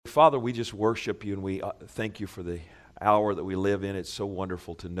Father, we just worship you and we thank you for the hour that we live in. It's so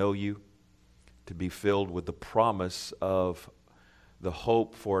wonderful to know you, to be filled with the promise of the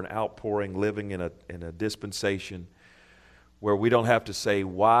hope for an outpouring, living in a dispensation where we don't have to say,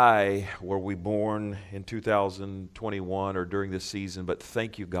 why were we born in 2021 or during this season, but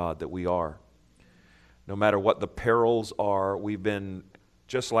thank you, God, that we are. No matter what the perils are, we've been,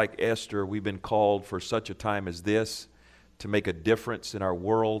 just like Esther, we've been called for such a time as this to make a difference in our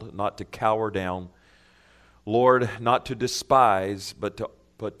world, not to cower down. Lord, not to despise, but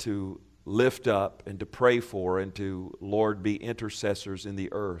to lift up and to pray for and to, Lord, be intercessors in the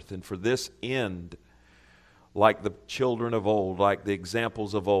earth. And for this end, like the children of old, like the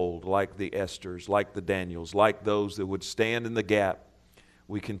examples of old, like the Esthers, like the Daniels, like those that would stand in the gap,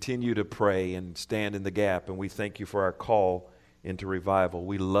 we continue to pray and stand in the gap, and we thank you for our call into revival.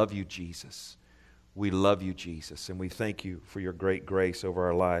 We love you, Jesus. We love you, Jesus, and we thank you for your great grace over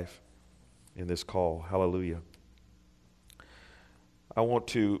our life in this call. Hallelujah. I want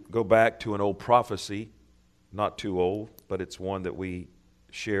to go back to an old prophecy, not too old, but it's one that we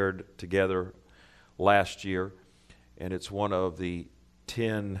shared together last year, and it's one of the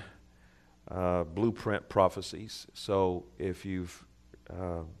 10 blueprint prophecies. So if you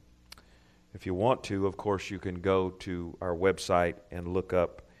want to, of course, you can go to our website and look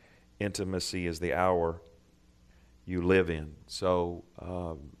up "Intimacy is the Hour You Live In." So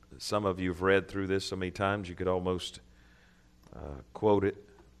some of you have read through this so many times you could almost quote it,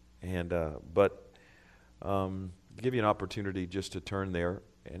 and but give you an opportunity just to turn there.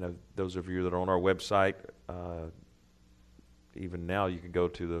 And those of you that are on our website, even now you can go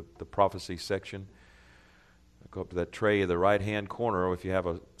to the prophecy section, go up to that tray in the right-hand corner, or if you have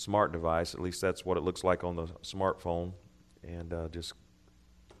a smart device, at least that's what it looks like on the smartphone, and just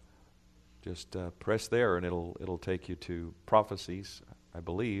press there, and it'll take you to prophecies, I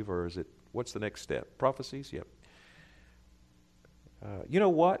believe, or is it, what's the next step? Prophecies? Yep. You know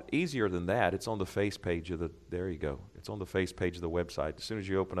what? Easier than that. It's on the face page of there you go. It's on the face page of the website. As soon as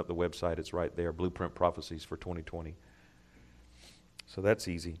you open up the website, it's right there, Blueprint Prophecies for 2020. So that's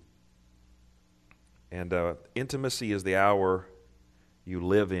easy. And intimacy is the hour you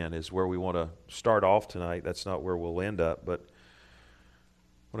live in is where we want to start off tonight. That's not where we'll end up, but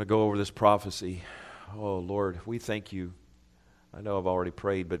I want to go over this prophecy. Oh, Lord, we thank you. I know I've already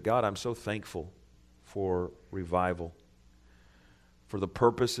prayed, but God, I'm so thankful for revival, for the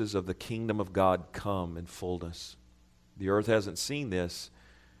purposes of the kingdom of God come in fullness. The earth hasn't seen this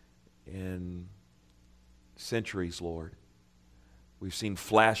in centuries, Lord. We've seen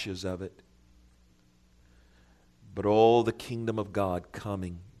flashes of it. But oh, the kingdom of God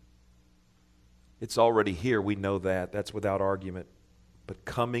coming. It's already here, we know that. That's without argument. But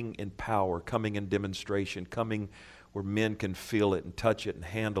coming in power, coming in demonstration, coming where men can feel it and touch it and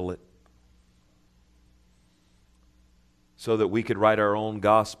handle it. So that we could write our own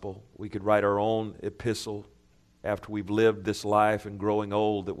gospel, we could write our own epistle after we've lived this life and growing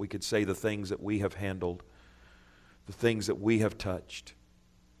old, that we could say the things that we have handled, the things that we have touched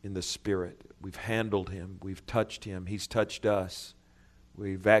in the Spirit. We've handled Him, we've touched Him, He's touched us.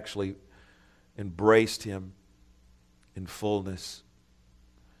 We've actually embraced Him in fullness.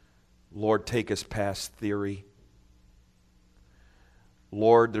 Lord, take us past theory.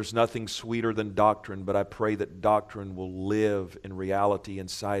 Lord, there's nothing sweeter than doctrine, but I pray that doctrine will live in reality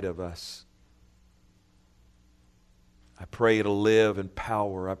inside of us. I pray it'll live in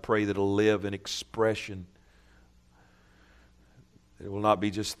power. I pray that it'll live in expression. It will not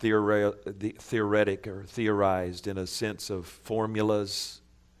be just theoretic or theorized in a sense of formulas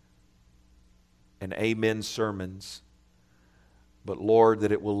and amen sermons, but Lord,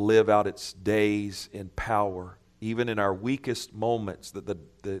 that it will live out its days in power. Even in our weakest moments, that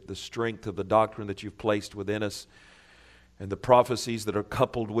the strength of the doctrine that you've placed within us and the prophecies that are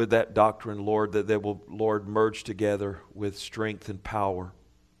coupled with that doctrine, Lord, that they will, Lord, merge together with strength and power.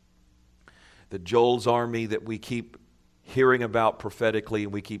 That Joel's army that we keep hearing about prophetically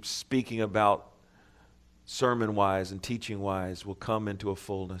and we keep speaking about sermon-wise and teaching-wise will come into a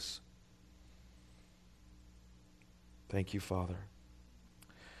fullness. Thank you, Father.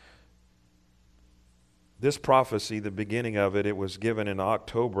 This prophecy, the beginning of it, it was given in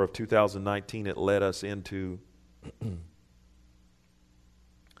October of 2019. It led us into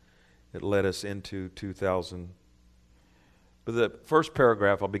 2000. But the first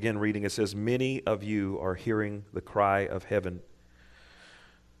paragraph, I'll begin reading. It says, "Many of you are hearing the cry of heaven,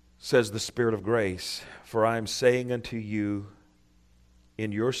 says the Spirit of grace. For I am saying unto you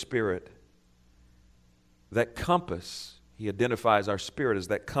in your spirit, that compass," he identifies our spirit as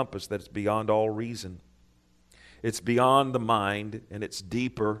that compass that's beyond all reason, It's beyond the mind, and it's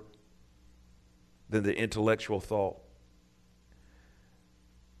deeper than the intellectual thought.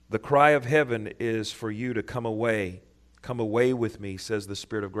 The cry of heaven is for you to come away. Come away with me, says the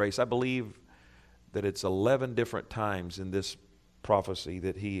Spirit of grace. I believe that it's 11 different times in this prophecy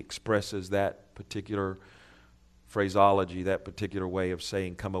that he expresses that particular phraseology, that particular way of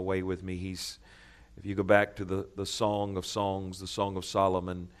saying, come away with me. If you go back to the Song of Songs, the Song of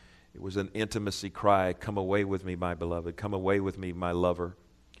Solomon, it was an intimacy cry, come away with me, my beloved, come away with me, my lover.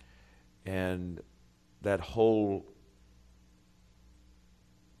 And that whole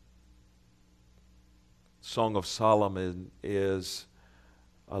Song of Solomon is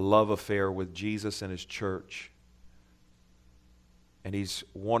a love affair with Jesus and his church. And he's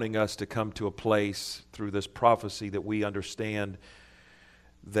wanting us to come to a place through this prophecy that we understand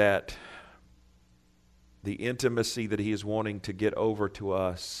that the intimacy that he is wanting to get over to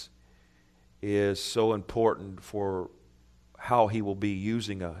us is so important for how he will be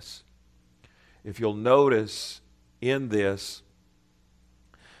using us. If you'll notice in this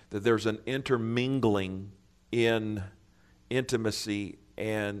that there's an intermingling in intimacy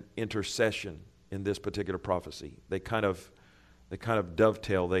and intercession in this particular prophecy. They kind of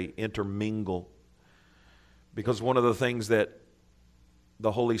dovetail, they intermingle. Because one of the things that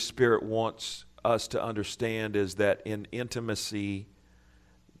the Holy Spirit wants us to understand is that in intimacy,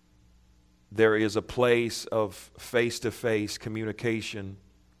 there is a place of face-to-face communication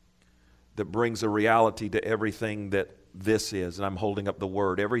that brings a reality to everything that this is. And I'm holding up the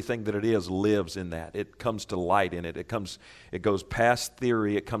word. Everything that it is lives in that. It comes to light in it. It goes past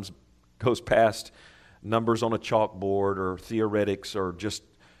theory. It goes past numbers on a chalkboard or theoretics or just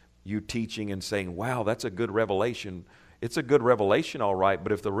you teaching and saying, wow, that's a good revelation. It's a good revelation, all right,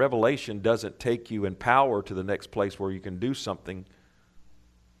 but if the revelation doesn't take you in power to the next place where you can do something,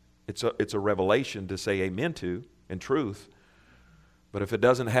 it's a revelation to say amen to in truth. But if it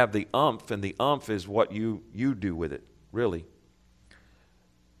doesn't have the umph, and the umph is what you do with it, really.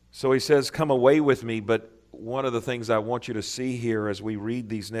 So he says, come away with me, but one of the things I want you to see here as we read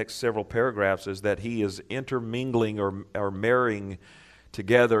these next several paragraphs is that he is intermingling or marrying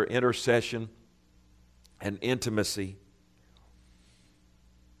together intercession and intimacy.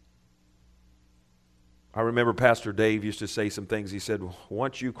 I remember Pastor Dave used to say some things. He said,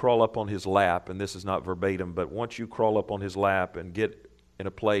 once you crawl up on his lap, and this is not verbatim, but once you crawl up on his lap and get in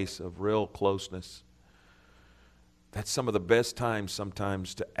a place of real closeness, that's some of the best times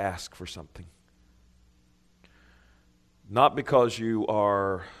sometimes to ask for something. Not because you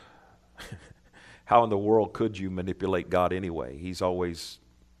are, how in the world could you manipulate God anyway? He's always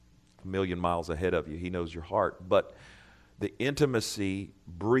a million miles ahead of you. He knows your heart. But the intimacy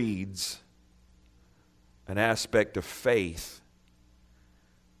breeds an aspect of faith.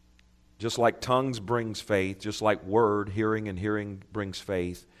 Just like tongues brings faith, just like word, hearing and hearing brings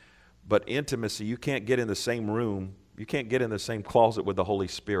faith. But intimacy, you can't get in the same room, you can't get in the same closet with the Holy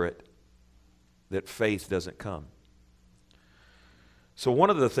Spirit that faith doesn't come. So one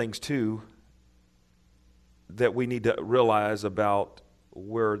of the things too that we need to realize about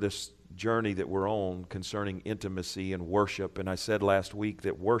where this journey that we're on concerning intimacy and worship, and I said last week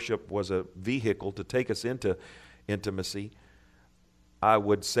that worship was a vehicle to take us into intimacy. I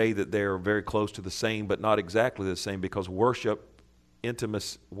would say that they're very close to the same, but not exactly the same, because worship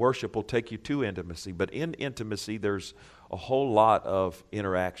will take you to intimacy. But in intimacy, there's a whole lot of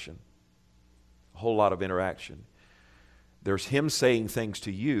interaction. A whole lot of interaction. There's him saying things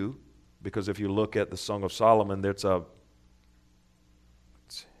to you, because if you look at the Song of Solomon, it's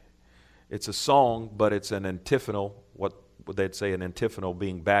a song, but it's an antiphonal, what would they'd say an antiphonal,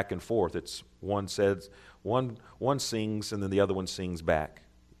 being back and forth. It's one sings and then the other one sings back.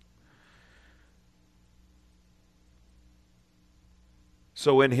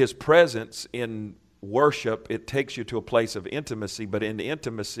 So in his presence, in worship, it takes you to a place of intimacy, but in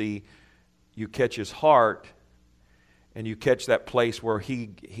intimacy, you catch his heart and you catch that place where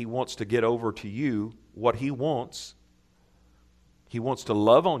he wants to get over to you what he wants. He wants to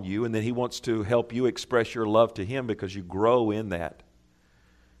love on you, and then he wants to help you express your love to him, because you grow in that.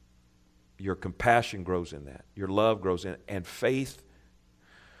 Your compassion grows in that. Your love grows in it. And faith.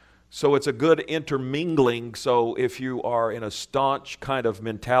 So it's a good intermingling. So if you are in a staunch kind of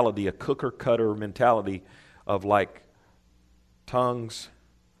mentality, a cooker-cutter mentality of like tongues,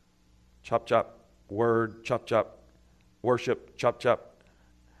 chop, chop, word, chop, chop, worship, chop, chop,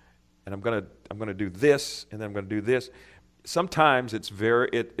 and I'm going to do this, and then I'm going to do this. Sometimes it's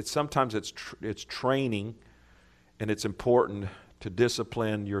training, and it's important to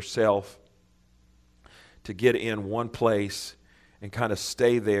discipline yourself to get in one place and kind of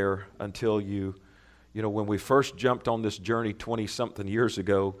stay there until you You know, when we first jumped on this journey 20-something years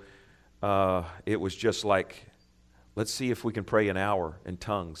ago, it was just like, let's see if we can pray an hour in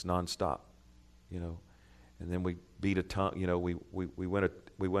tongues nonstop, you know. And then we beat a tongue, you know, we went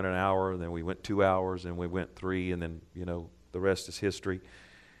an hour, and then we went 2 hours, and we went 3, and then, you know, the rest is history.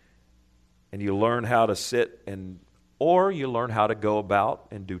 And you learn how to sit or you learn how to go about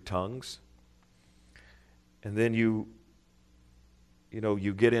and do tongues. And then you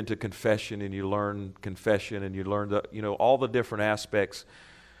get into confession, and you learn confession, and you learn all the different aspects.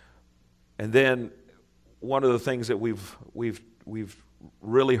 And then one of the things that we've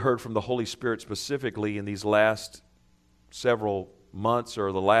really heard from the Holy Spirit specifically in these last several months,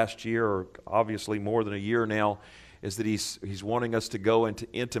 or the last year, or obviously more than a year now, is that He's wanting us to go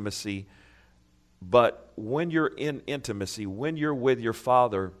into intimacy. But when you're in intimacy, when you're with your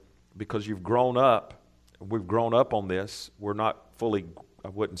Father, because you've grown up, we've grown up on this. We're not fully, I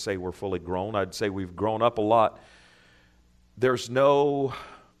wouldn't say we're fully grown. I'd say we've grown up a lot. There's no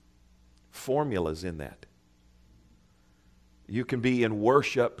formulas in that. You can be in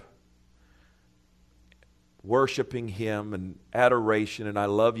worship, worshiping Him and adoration, and I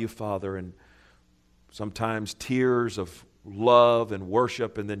love you, Father, and sometimes tears of love and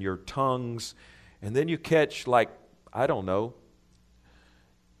worship, and then your tongues, and then you catch, like, I don't know,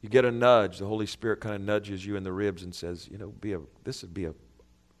 you get a nudge. The Holy Spirit kind of nudges you in the ribs and says, this would be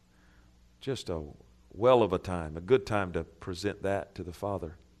just a well of a time, a good time to present that to the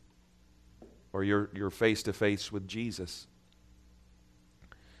Father. Or you're face to face with Jesus,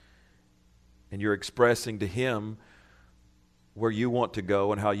 and you're expressing to Him where you want to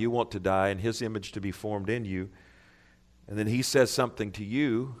go and how you want to die, and His image to be formed in you. And then He says something to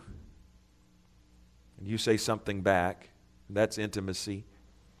you, and you say something back. And that's intimacy.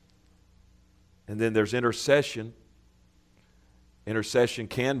 And then there's intercession. Intercession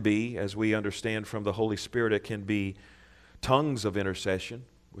can be, as we understand from the Holy Spirit, it can be tongues of intercession,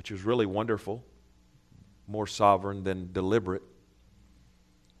 which is really wonderful, more sovereign than deliberate.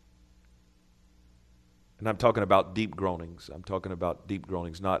 And I'm talking about deep groanings. I'm talking about deep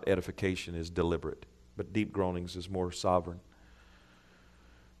groanings. Not edification is deliberate, but deep groanings is more sovereign.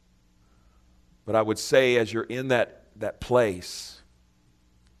 But I would say, as you're in that place,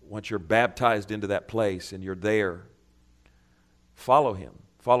 once you're baptized into that place and you're there, follow Him.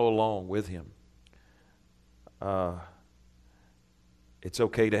 Follow along with Him. It's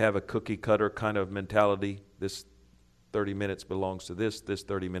okay to have a cookie cutter kind of mentality. This 30 minutes belongs to this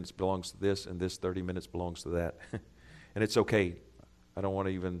 30 minutes belongs to this, and this 30 minutes belongs to that. And it's okay. I don't want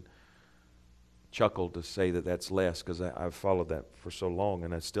to even chuckle to say that that's less, because I've followed that for so long,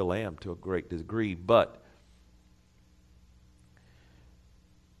 and I still am to a great degree. But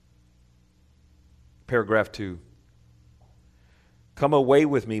paragraph 2. Come away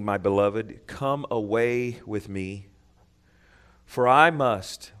with me, my beloved. Come away with me. For I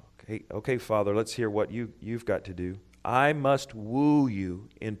must, okay, Father, let's hear what you've got to do. I must woo you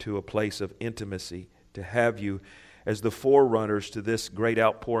into a place of intimacy, to have you as the forerunners to this great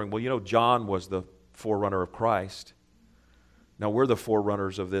outpouring. Well, John was the forerunner of Christ. Now we're the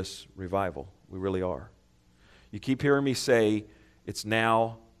forerunners of this revival. We really are. You keep hearing me say it's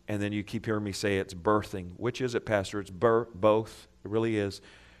now, and then you keep hearing me say it's birthing. Which is it, Pastor? It's both. It really is.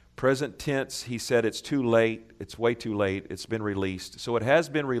 Present tense, he said it's too late. It's way too late. It's been released. So it has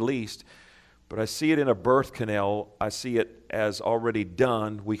been released, but I see it in a birth canal. I see it as already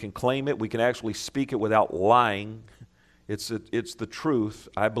done. We can claim it. We can actually speak it without lying. It's the truth,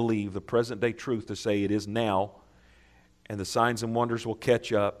 I believe, the present day truth, to say it is now, and the signs and wonders will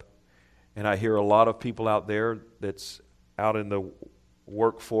catch up. And I hear a lot of people out there that's out in the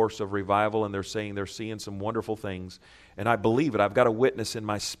workforce of revival, and they're saying they're seeing some wonderful things. And I believe it. I've got a witness in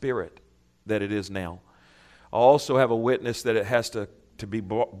my spirit that it is now. I also have a witness that it has to be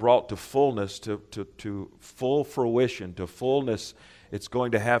brought to fullness, to full fruition, to fullness. It's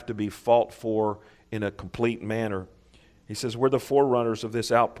going to have to be fought for in a complete manner. He says, we're the forerunners of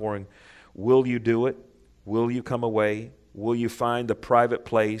this outpouring. Will you do it? Will you come away? Will you find the private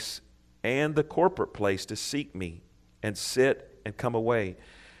place and the corporate place to seek me and sit and come away?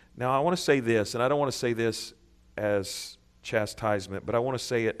 Now, I want to say this, and I don't want to say this as chastisement, but I want to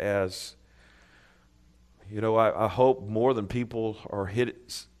say it as, I hope more than people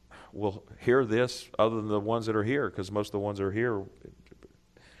will hear this, other than the ones that are here, because most of the ones that are here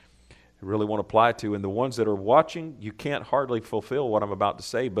really won't apply to. And the ones that are watching, you can't hardly fulfill what I'm about to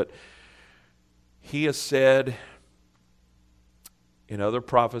say, but he has said in other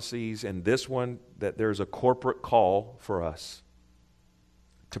prophecies, and this one, that there's a corporate call for us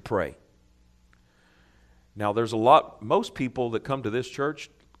to pray. Now, there's most people that come to this church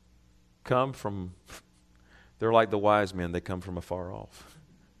they're like the wise men, they come from afar off.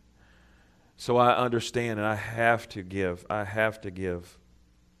 So I understand, and I have to give,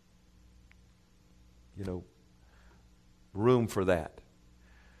 room for that.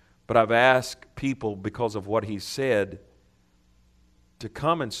 But I've asked people, because of what he said, to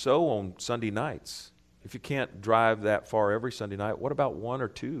come and sow on Sunday nights. If you can't drive that far every Sunday night, what about 1 or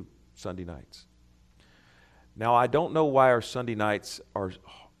 2 Sunday nights? Now, I don't know why our Sunday nights are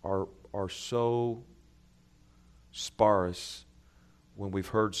so sparse when we've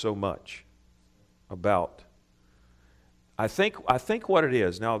heard so much about. I think what it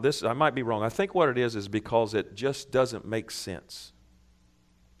is, now this, I might be wrong, I think what it is because it just doesn't make sense.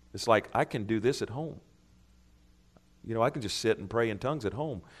 It's like, I can do this at home. I can just sit and pray in tongues at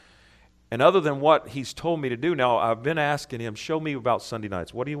home. And other than what he's told me to do, now I've been asking him, show me about Sunday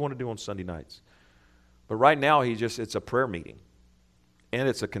nights. What do you want to do on Sunday nights? But right now, it's a prayer meeting. And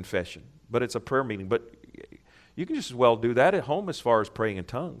it's a confession. But it's a prayer meeting. But you can just as well do that at home as far as praying in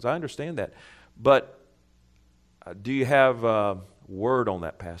tongues. I understand that. But do you have a word on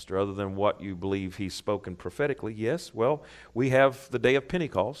that, Pastor, other than what you believe he's spoken prophetically? Yes. Well, we have the day of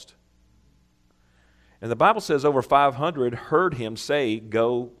Pentecost. And the Bible says over 500 heard him say,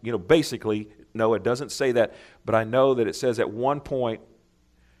 go, basically, no, it doesn't say that, but I know that it says at one point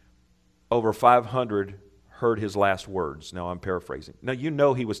over 500 heard his last words. Now, I'm paraphrasing. Now,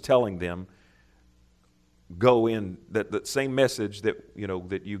 he was telling them, go in, that same message that,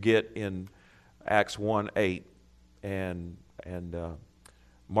 that you get in Acts 1:8 and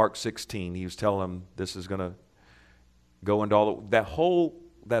Mark 16. He was telling them this is going to go into all that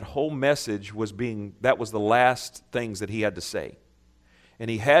whole message that was the last things that he had to say. And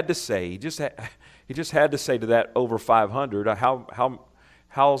he had to say, he just had to say to that over 500, how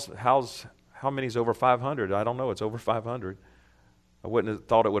many's over 500? I don't know, it's over 500. I wouldn't have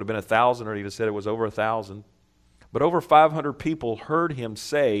thought it would have been 1,000, or he'd have said it was over 1,000. But over 500 people heard him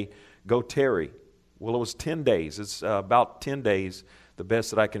say, go tarry. Well, it was 10 days. It's about 10 days, the best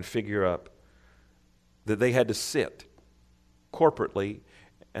that I can figure up, that they had to sit corporately.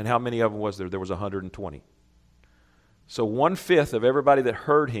 And how many of them was there? There was 120. So 1/5 of everybody that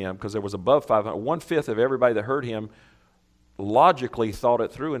heard him, because there was above 500, 1/5 of everybody that heard him logically thought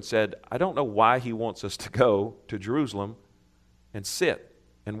it through and said, I don't know why he wants us to go to Jerusalem and sit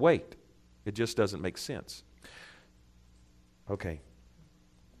and wait. It just doesn't make sense. Okay.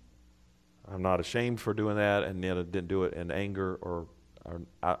 I'm not ashamed for doing that, and yet I didn't do it in anger or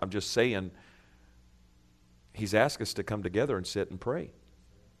I'm just saying he's asked us to come together and sit and pray.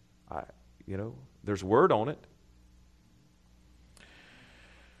 There's word on it.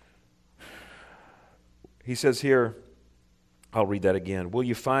 He says here, I'll read that again. Will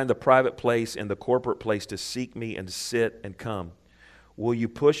you find the private place and the corporate place to seek me and to sit and come? Will you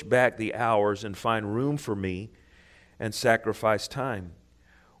push back the hours and find room for me and sacrifice time?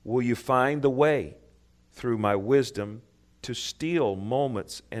 Will you find the way through my wisdom to steal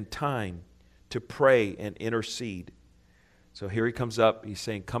moments and time to pray and intercede? So here he comes up, he's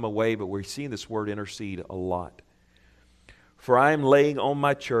saying, come away, but we're seeing this word intercede a lot. For I am laying on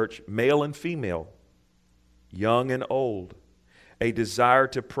my church, male and female, young and old, a desire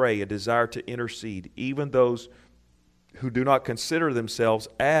to pray, a desire to intercede, even those who do not consider themselves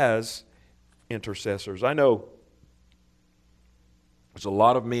as intercessors. I know there's a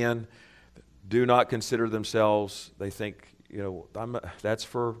lot of men that do not consider themselves, they think, that's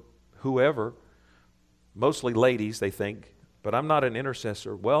for whoever, mostly ladies, they think, but I'm not an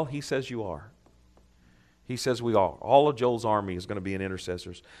intercessor. Well, he says you are. He says we are. All of Joel's army is going to be in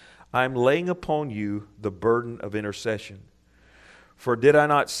intercessors. I'm laying upon you the burden of intercession. For did I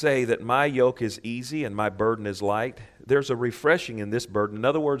not say that my yoke is easy and my burden is light? There's a refreshing in this burden. In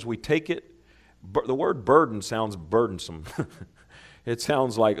other words, we take it. The word burden sounds burdensome. It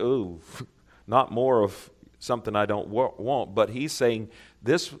sounds like, ooh, not more of something I don't want. But he's saying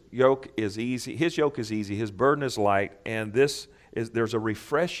this yoke is easy. His yoke is easy. His burden is light. And there's a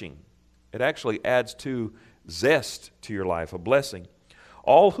refreshing. It actually adds to zest to your life, a blessing.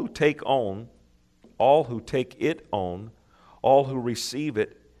 All who take it on, all who receive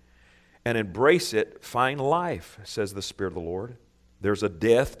it and embrace it find life, says the Spirit of the Lord. There's a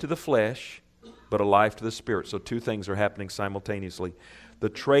death to the flesh, but a life to the Spirit. So two things are happening simultaneously. The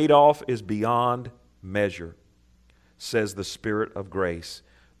trade-off is beyond measure, says the Spirit of grace.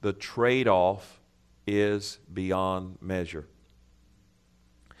 The trade-off is beyond measure.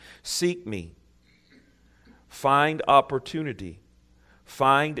 Seek me. Find opportunity.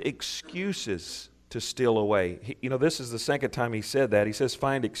 Find excuses to steal away. This is the second time he said that. He says,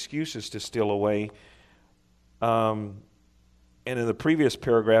 find excuses to steal away. And in the previous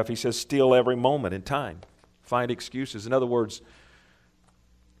paragraph, he says, steal every moment in time. Find excuses. In other words,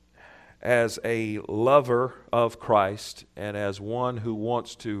 as a lover of Christ and as one who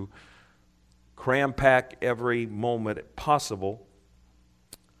wants to cram pack every moment possible,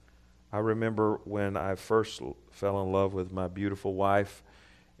 I remember when I first fell in love with my beautiful wife,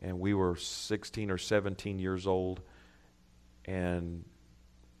 and we were 16 or 17 years old, and,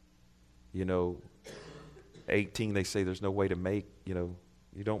 18, they say there's no way to make, you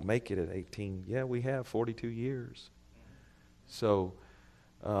don't make it at 18. Yeah, we have 42 years. So,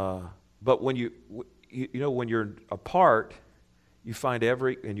 but when when you're apart, you find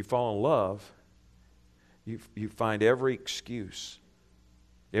and you fall in love, you find every excuse,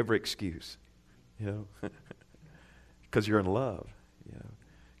 because you're in love.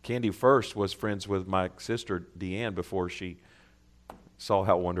 Candy first was friends with my sister Deanne before she saw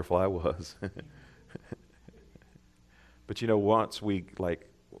how wonderful I was. But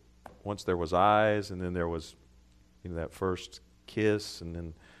once there was eyes, and then there was, that first kiss,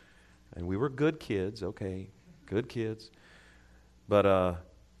 and we were good kids, okay, good kids. But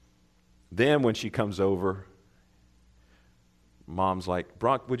then when she comes over, Mom's like,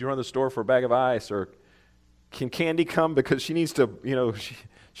 Bronk, would you run to the store for a bag of ice? Or can Candy come because she needs to,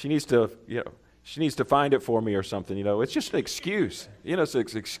 she needs to find it for me or something, It's just an excuse. It's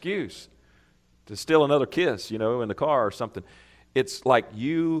an excuse to steal another kiss, in the car or something. It's like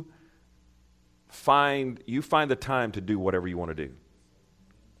you find the time to do whatever you want to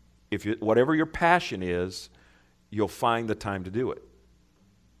do. Whatever your passion is, you'll find the time to do it.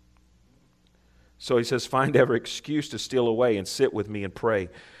 So he says, find every excuse to steal away and sit with me and pray.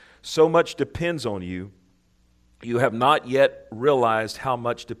 So much depends on you. You have not yet realized how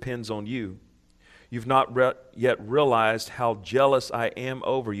much depends on you. You've not yet realized how jealous I am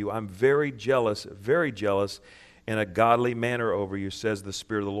over you. I'm very jealous in a godly manner over you, says the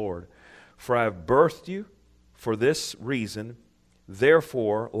Spirit of the Lord. For I have birthed you for this reason.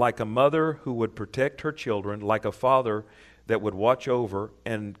 Therefore, like a mother who would protect her children, like a father that would watch over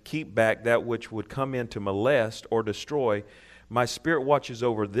and keep back that which would come in to molest or destroy, my Spirit watches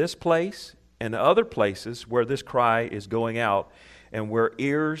over this place and other places where this cry is going out, and where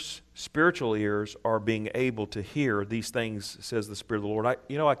spiritual ears are being able to hear these things, says the Spirit of the Lord. I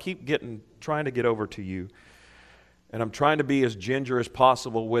keep trying to get over to you, and I'm trying to be as ginger as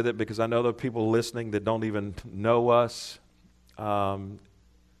possible with it, because I know there are people listening that don't even know us. Trying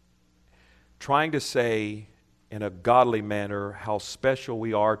to say in a godly manner how special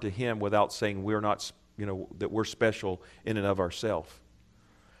we are to Him without saying we're not, that we're special in and of ourselves.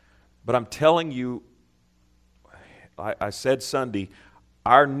 But I'm telling you, I said Sunday,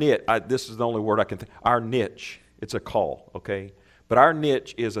 our niche, this is the only word I can think, our niche, it's a call, okay? But our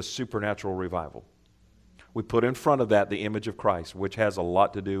niche is a supernatural revival. We put in front of that the image of Christ, which has a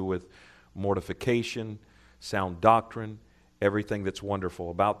lot to do with mortification, sound doctrine, everything that's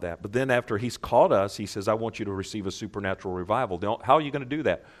wonderful about that. But then after He's called us, He says, I want you to receive a supernatural revival. How are you going to do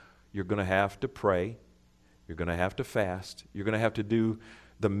that? You're going to have to pray. You're going to have to fast. You're going to have to do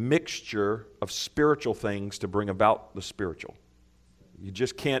the mixture of spiritual things to bring about the spiritual. You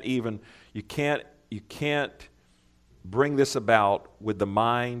just can't you can't bring this about with the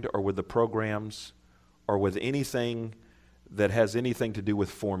mind or with the programs or with anything that has anything to do with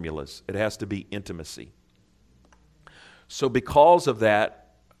formulas. It has to be intimacy. So because of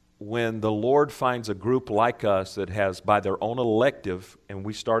that, when the Lord finds a group like us that has, by their own elective, and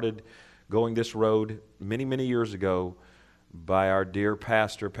we started going this road many, many years ago, by our dear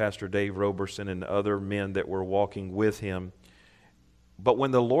pastor, Pastor Dave Roberson, and other men that were walking with him. But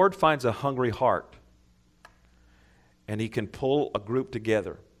when the Lord finds a hungry heart and He can pull a group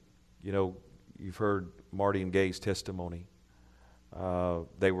together, you've heard Marty and Gay's testimony.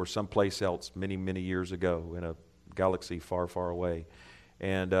 They were someplace else many, many years ago in a galaxy far, far away.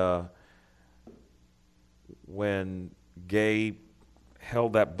 And when Gay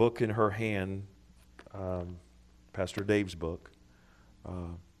held that book in her hand, Pastor Dave's book.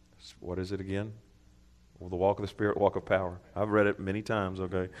 What is it again? Well, the Walk of the Spirit, Walk of Power. I've read it many times,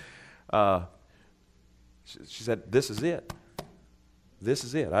 okay? She said, this is it. This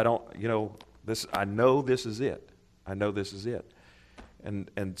is it. I know this is it. I know this is it.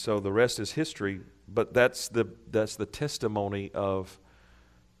 And so the rest is history, but that's the testimony of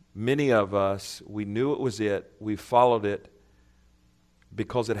many of us. We knew it was it. We followed it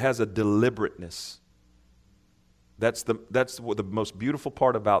because it has a deliberateness. That's the most beautiful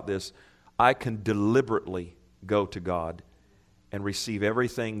part about this. I can deliberately go to God and receive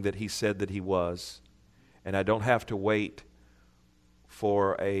everything that He said that He was, and I don't have to wait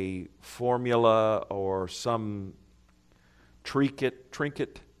for a formula or some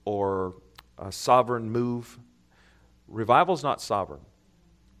trinket or a sovereign move. Revival's not sovereign.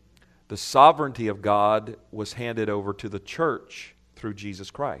 The sovereignty of God was handed over to the church through Jesus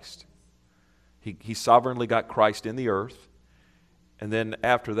Christ. He sovereignly got Christ in the earth, and then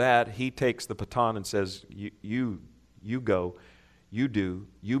after that, he takes the baton and says, you go, you do,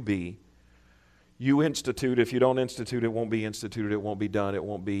 you be. You institute. If you don't institute, it won't be instituted, it won't be done, it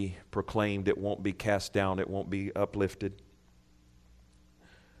won't be proclaimed, it won't be cast down, it won't be uplifted.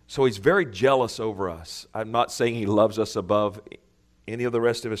 So he's very jealous over us. I'm not saying he loves us above any of the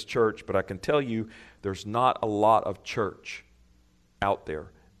rest of his church, but I can tell you there's not a lot of church out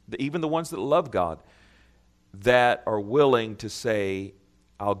there, even the ones that love God, that are willing to say,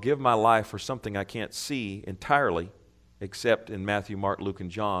 I'll give my life for something I can't see entirely, except in Matthew, Mark, Luke,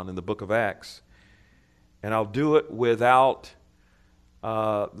 and John in the book of Acts. And I'll do it without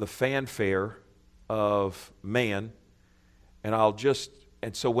the fanfare of man.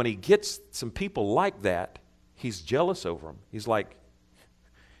 And so when he gets some people like that, he's jealous over them. He's like,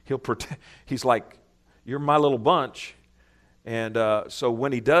 he's like, you're my little bunch. And so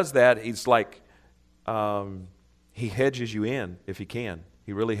when he does that, he's like, he hedges you in if he can.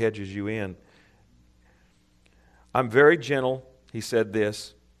 He really hedges you in. I'm very gentle, he said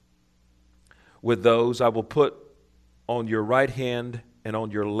this, with those I will put on your right hand and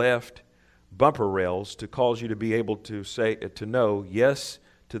on your left bumper rails to cause you to be able to say, to know yes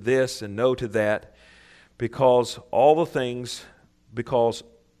to this and no to that, because all things,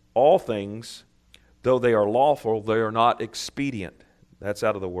 though they are lawful, they are not expedient. That's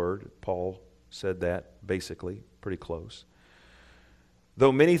out of the Word. Paul said that, basically, pretty close.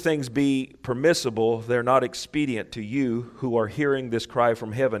 Though many things be permissible, they're not expedient to you who are hearing this cry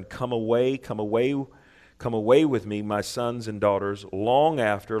from heaven, come away, come away, come away with me, my sons and daughters, long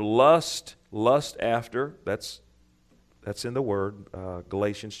after, lust after, that's in the Word,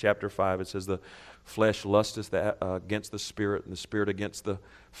 Galatians chapter 5, it says the flesh lusteth against the Spirit, and the Spirit against the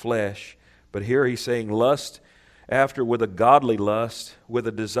flesh. But here he's saying lust after with a godly lust, with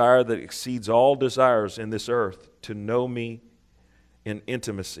a desire that exceeds all desires in this earth, to know me in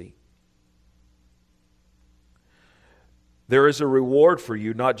intimacy. There is a reward for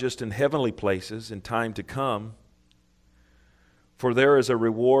you, not just in heavenly places in time to come, for there is a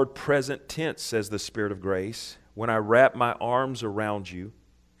reward present tense, says the Spirit of grace, when I wrap my arms around you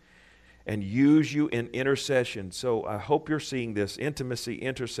and use you in intercession. So I hope you're seeing this, intimacy,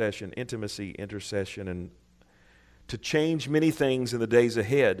 intercession, and to change many things in the days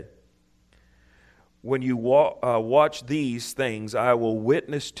ahead. When you watch these things, I will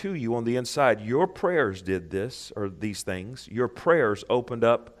witness to you on the inside. Your prayers did this, or these things. Your prayers opened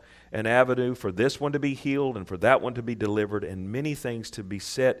up an avenue for this one to be healed and for that one to be delivered, and many things to be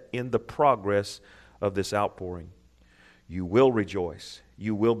set in the progress of this outpouring. You will rejoice.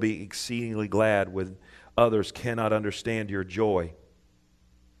 You will be exceedingly glad when others cannot understand your joy.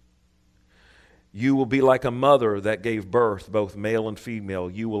 You will be like a mother that gave birth, both male and female.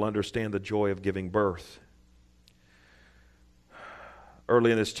 You will understand the joy of giving birth.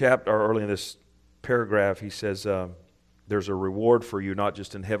 Early in this chapter, or early in this paragraph, he says, there's a reward for you, not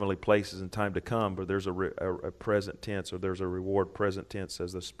just in heavenly places in time to come, but there's a present tense, or there's a reward present tense,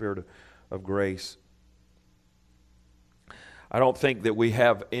 says the Spirit of grace. I don't think that we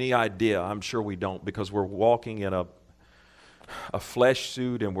have any idea, I'm sure we don't, because we're walking in a flesh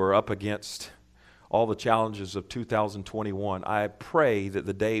suit and we're up against all the challenges of 2021. I pray that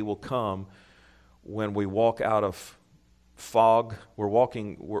the day will come when we walk out of fog.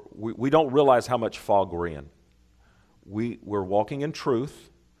 We don't realize how much fog we're in. We're walking in truth.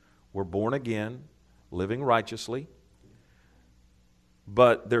 We're born again, living righteously.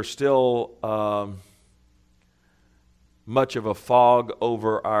 But there's still much of a fog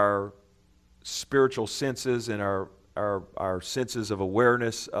over our spiritual senses and our senses of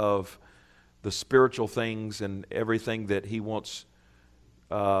awareness of the spiritual things and everything that He wants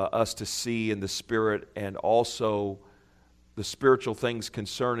us to see in the Spirit, and also the spiritual things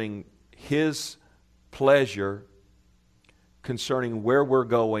concerning His pleasure, concerning where we're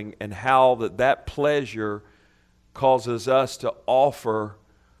going, and how that pleasure causes us to offer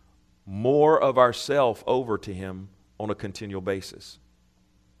more of ourself over to Him on a continual basis.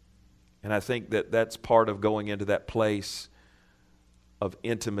 And I think that that's part of going into that place of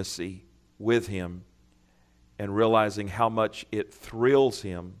intimacy with Him and realizing how much it thrills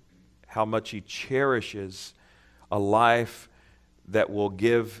Him, how much He cherishes a life that will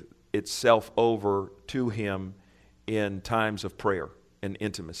give itself over to Him in times of prayer and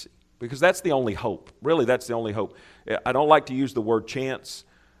intimacy. Because that's the only hope. Really, that's the only hope. I don't like to use the word chance,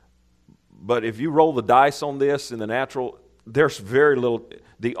 but if you roll the dice on this in the natural, there's very little.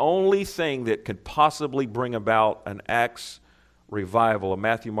 The only thing that could possibly bring about an Acts revival, a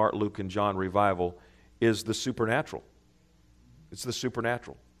Matthew, Mark, Luke, and John revival, is the supernatural. It's the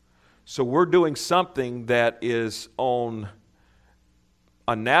supernatural. So we're doing something that is on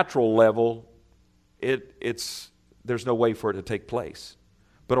a natural level. There's no way for it to take place.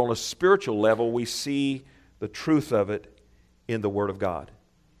 But on a spiritual level, we see the truth of it in the Word of God,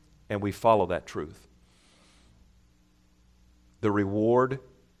 and we follow that truth. The reward,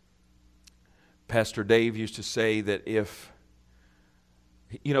 Pastor Dave used to say that if,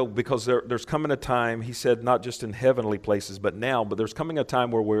 because there's coming a time, he said, not just in heavenly places, but there's coming a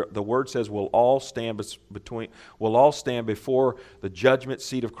time where the Word says we'll all stand before the judgment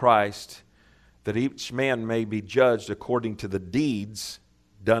seat of Christ, that each man may be judged according to the deeds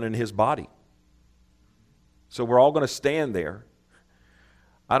done in his body. So we're all going to stand there.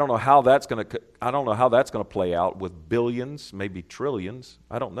 I don't know how that's going to play out with billions, maybe trillions.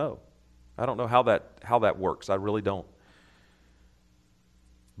 I don't know. I don't know how that works. I really don't.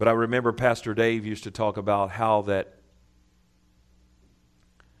 But I remember Pastor Dave used to talk about how that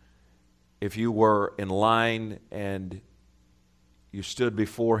if you were in line and you stood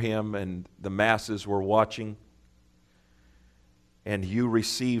before him and the masses were watching, and you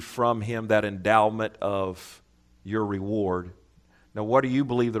received from him that endowment of your reward. Now, what do you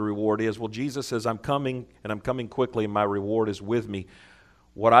believe the reward is? Well, Jesus says, I'm coming, and I'm coming quickly, and my reward is with me.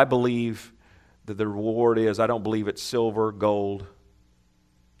 What I believe that the reward is, I don't believe it's silver, gold.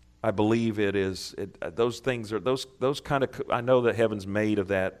 I believe it is, those things are, those kind of, I know that heaven's made of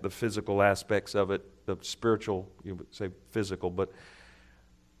that, the physical aspects of it, the spiritual, you would say physical, but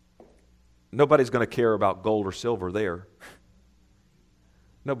nobody's going to care about gold or silver there.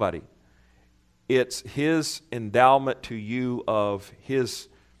 Nobody. It's His endowment to you of His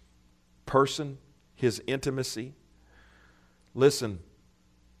person, His intimacy. Listen,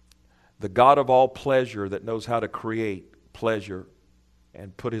 the God of all pleasure that knows how to create pleasure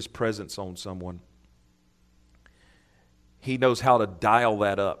and put His presence on someone, He knows how to dial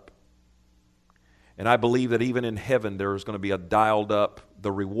that up. And I believe that even in heaven there is going to be a dialed up,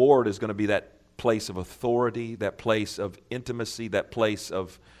 the reward is going to be that place of authority, that place of intimacy, that place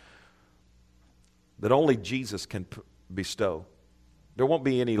of that only Jesus can bestow. There won't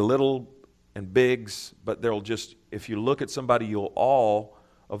be any little and bigs, but there'll just, if you look at somebody, you'll awe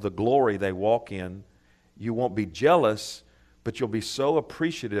of the glory they walk in. You won't be jealous, but you'll be so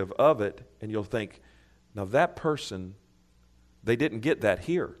appreciative of it, and you'll think, now that person, they didn't get that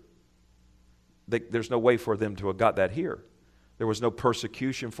here. There's no way for them to have got that here. There was no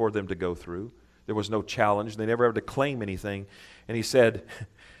persecution for them to go through. There was no challenge. They never had to claim anything. And he said,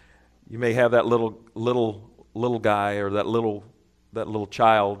 you may have that little guy or that little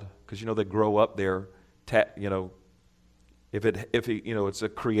child, because they grow up there. If it's a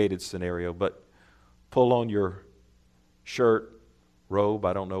created scenario, but pull on your shirt, robe.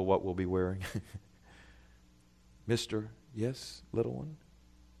 I don't know what we'll be wearing. Mister, yes, little one.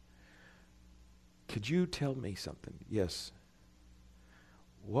 Could you tell me something? Yes.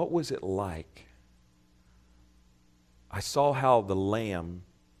 What was it like? I saw how the Lamb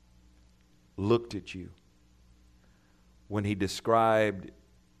looked at you when He described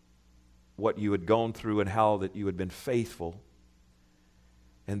what you had gone through and how that you had been faithful.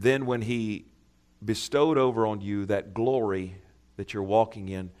 And then when He bestowed over on you that glory that you're walking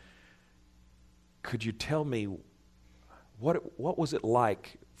in, could you tell me what was it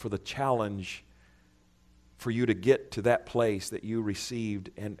like for the challenge for you to get to that place that you received,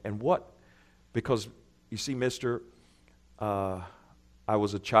 and what, because you see, mister, I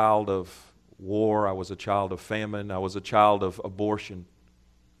was a child of war, I was a child of famine, I was a child of abortion.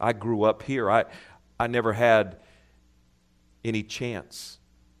 I grew up here. I never had any chance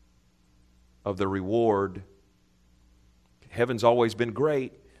of the reward. Heaven's always been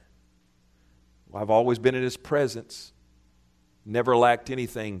great. I've always been in His presence, never lacked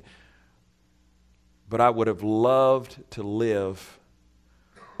anything. But I would have loved to live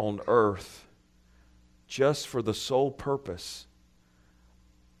on earth just for the sole purpose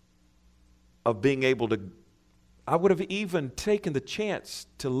of being able to, I would have even taken the chance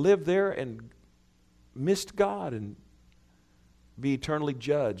to live there and missed God and be eternally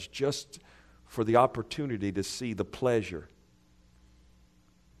judged just for the opportunity to see the pleasure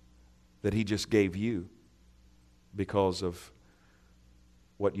that He just gave you because of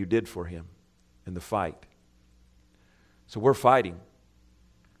what you did for Him in the fight. So we're fighting.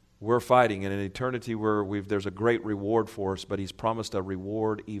 We're fighting, and in eternity there's a great reward for us, but He's promised a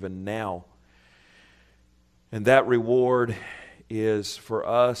reward even now. And that reward is for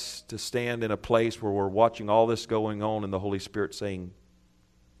us to stand in a place where we're watching all this going on and the Holy Spirit saying,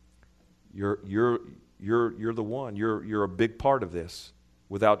 you're the one. You're a big part of this.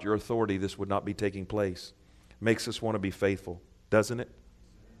 Without your authority, this would not be taking place. Makes us want to be faithful, doesn't it?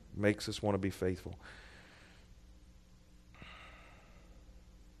 Makes us want to be faithful.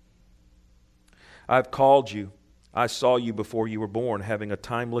 I've called you. I saw you before you were born, having a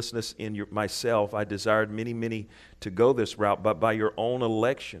timelessness in myself. I desired many to go this route, but by your own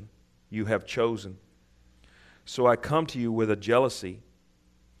election you have chosen. So I come to you with a jealousy.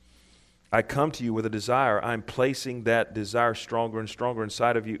 I come to you with a desire. I'm placing that desire stronger and stronger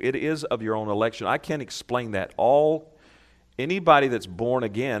inside of you. It is of your own election. I can't explain that. Anybody that's born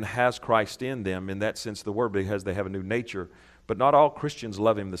again has Christ in them in that sense of the word, because they have a new nature. But not all Christians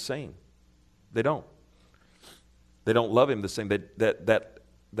love Him the same. They don't. They don't love Him the same. That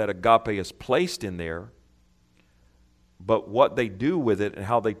agape is placed in there, but what they do with it and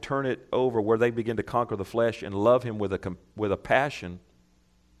how they turn it over, where they begin to conquer the flesh and love Him with a passion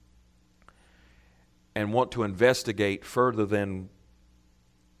and want to investigate further than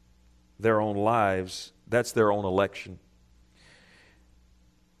their own lives, that's their own election.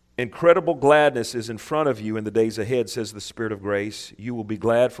 Incredible gladness is in front of you in the days ahead, says the Spirit of grace. You will be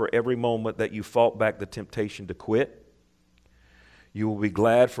glad for every moment that you fought back the temptation to quit. You will be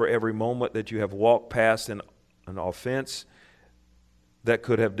glad for every moment that you have walked past an offense that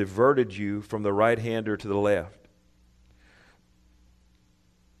could have diverted you from the right hand or to the left.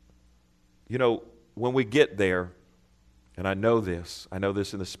 You know, when we get there, and I know this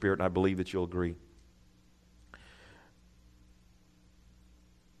in the Spirit, and I believe that you'll agree,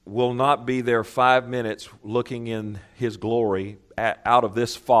 we'll not be there 5 minutes looking in His glory out of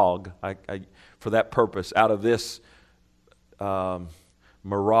this fog, for that purpose, out of this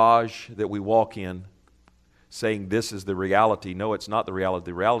mirage that we walk in, saying this is the reality. No, it's not the reality.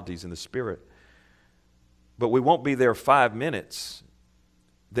 The reality is in the Spirit. But we won't be there 5 minutes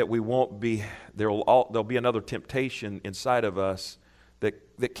that we won't be, there'll be another temptation inside of us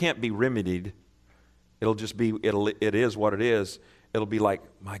that can't be remedied. It'll just be, it is what it is. It'll be like,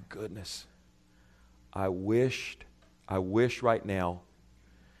 my goodness, I wish right now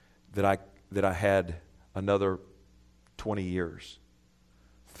that I had another 20 years,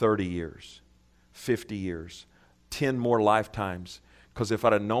 30 years, 50 years, 10 more lifetimes. Because if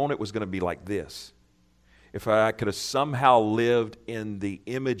I'd have known it was going to be like this, if I could have somehow lived in the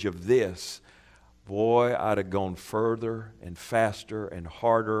image of this, boy, I'd have gone further and faster and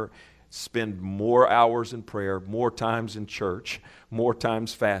harder, spend more hours in prayer, more times in church, more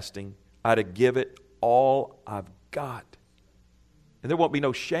times fasting. I'd have give it all I've got. And there won't be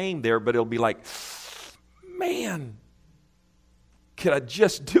no shame there, but it'll be like, man, could I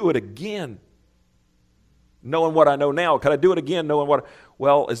just do it again? Knowing what I know now, could I do it again knowing what...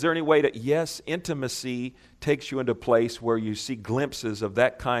 Well, is there any way to... Yes, intimacy takes you into a place where you see glimpses of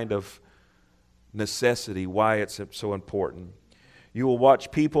that kind of necessity, why it's so important. You will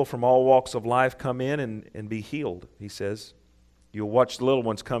watch people from all walks of life come in and be healed, he says. You'll watch the little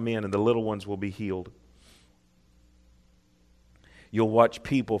ones come in and the little ones will be healed. You'll watch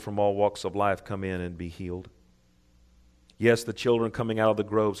people from all walks of life come in and be healed. Yes, the children coming out of the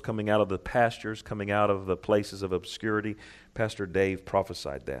groves, coming out of the pastures, coming out of the places of obscurity. Pastor Dave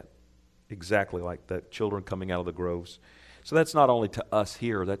prophesied that. Exactly like that, children coming out of the groves. So that's not only to us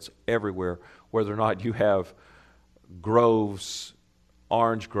here, that's everywhere. Whether or not you have groves,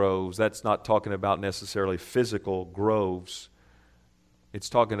 orange groves, that's not talking about necessarily physical groves. It's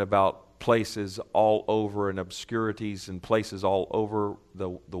talking about places all over and obscurities and places all over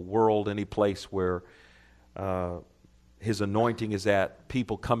the world, any place where His anointing is at,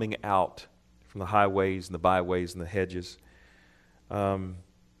 people coming out from the highways and the byways and the hedges.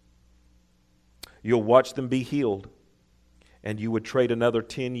 You'll watch them be healed, and you would trade another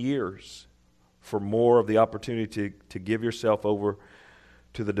 10 years for more of the opportunity to give yourself over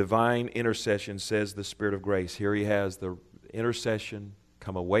to the divine intercession, says the Spirit of grace. Here He has the intercession,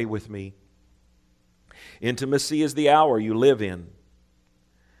 come away with me. Intimacy is the hour you live in.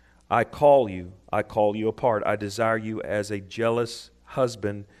 I call you apart. I desire you as a jealous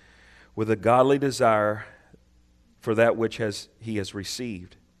husband with a godly desire for that which he has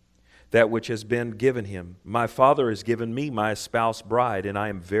received, that which has been given him. My Father has given me my espoused bride, and I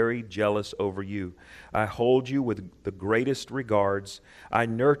am very jealous over you. I hold you with the greatest regards. I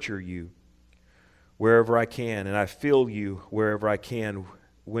nurture you wherever I can, and I fill you wherever I can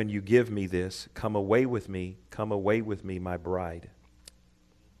when you give me this. Come away with me, my bride.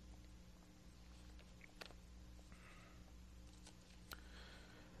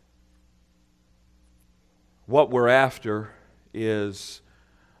 What we're after is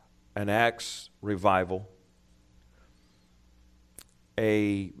an Acts revival,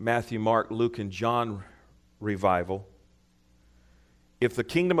 a Matthew, Mark, Luke, and John revival, if the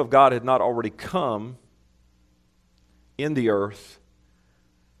kingdom of God had not already come in the earth,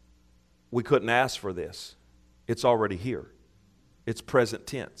 we couldn't ask for this. It's already here. It's present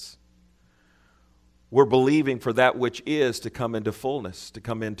tense. We're believing for that which is to come into fullness, to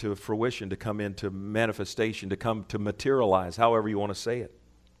come into fruition, to come into manifestation, to come to materialize, however you want to say it.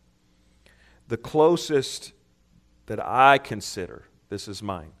 The closest that I consider, this is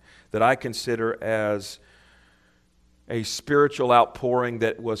mine, that I consider as a spiritual outpouring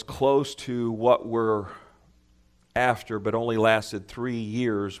that was close to what we're after, but only lasted 3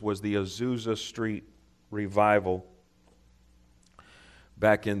 years, was the Azusa Street revival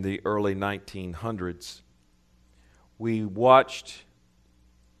back in the early 1900s. We watched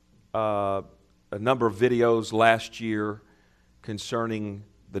a number of videos last year concerning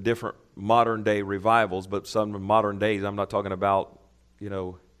the different modern day revivals, but some modern days, I'm not talking about,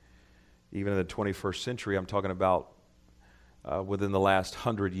 even in the 21st century, I'm talking about within the last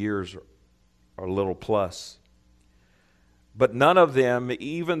 100 years or a little plus. But none of them,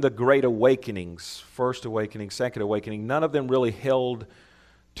 even the great awakenings, first awakening, second awakening, none of them really held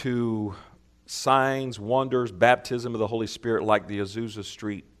to signs, wonders, baptism of the Holy Spirit like the Azusa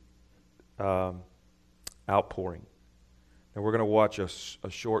Street outpouring. And we're going to watch a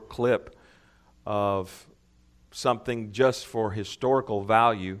short clip of something just for historical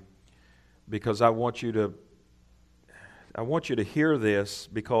value, because I want you to hear this,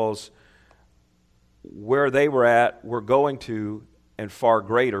 because where they were at, we're going to, and far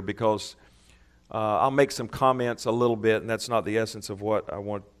greater, because I'll make some comments a little bit, and that's not the essence of what I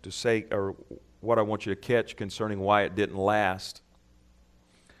want to say or what I want you to catch concerning why it didn't last.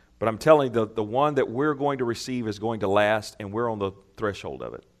 But I'm telling you, the one that we're going to receive is going to last, and we're on the threshold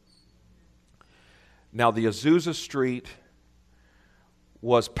of it. Now, the Azusa Street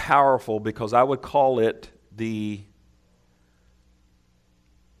was powerful because I would call it the,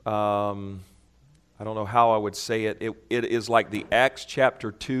 I don't know how I would say it. It is like the Acts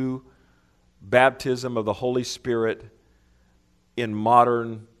chapter 2 baptism of the Holy Spirit in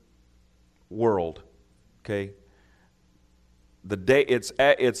modern world. Okay?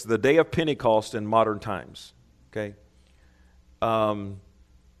 It's the day of Pentecost in modern times. Okay?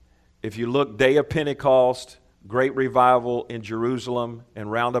 If you look, day of Pentecost, great revival in Jerusalem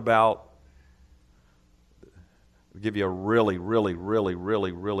and roundabout, I'll give you a really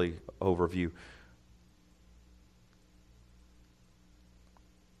overview.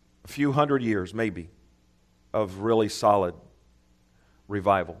 A few hundred years, maybe, of really solid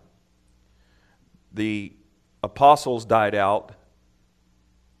revival. The apostles died out.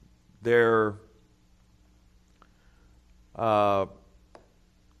 Their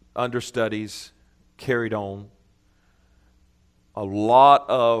understudies carried on. A lot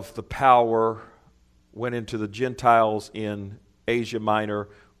of the power went into the Gentiles in Asia Minor,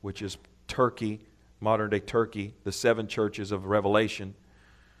 which is Turkey, modern-day Turkey, the 7 churches of Revelation.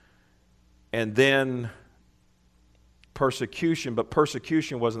 And then persecution, but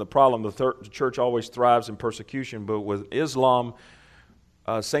persecution wasn't the problem. The church always thrives in persecution, but with Islam,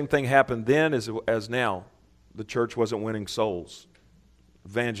 same thing happened then as now. The church wasn't winning souls.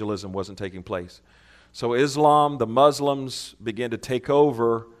 Evangelism wasn't taking place. So Islam, the Muslims began to take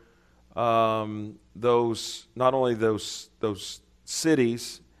over those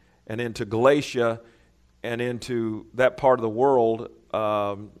cities and into Galatia and into that part of the world.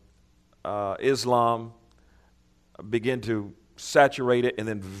 Islam began to saturate it and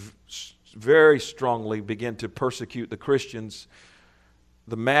then very strongly begin to persecute the Christians.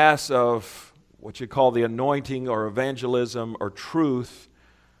 The mass of what you call the anointing or evangelism or truth,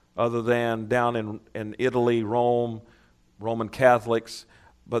 other than down in Italy, Rome, Roman Catholics,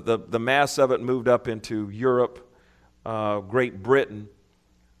 but the mass of it moved up into Europe, Great Britain.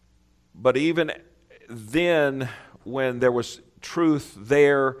 But even then, when there was truth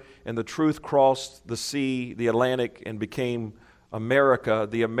there, and the truth crossed the sea, the Atlantic, and became America,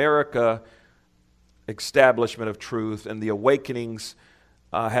 the America establishment of truth and the awakenings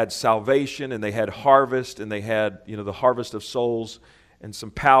had salvation, and they had harvest, and they had the harvest of souls and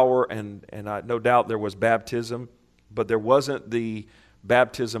some power, and no doubt there was baptism, but there wasn't the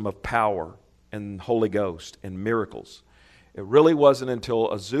baptism of power and Holy Ghost and miracles. It really wasn't until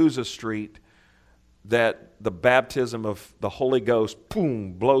Azusa Street that the baptism of the Holy Ghost,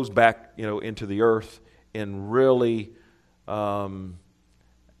 boom, blows back, into the earth in really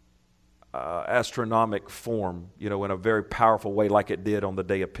astronomic form, in a very powerful way, like it did on the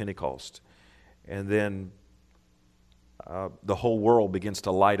day of Pentecost. And then the whole world begins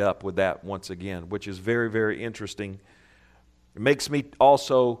to light up with that once again, which is very, very interesting. It makes me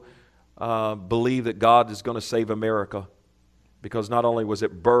also believe that God is going to save America, because not only was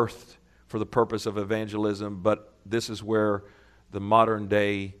it birthed for the purpose of evangelism, but this is where the modern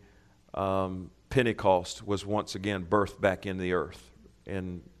day Pentecost was once again birthed back in the earth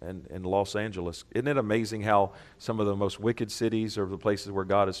in Los Angeles. Isn't it amazing how some of the most wicked cities are the places where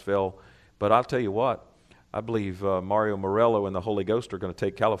God has fell? But I'll tell you what, I believe Mario Morello and the Holy Ghost are going to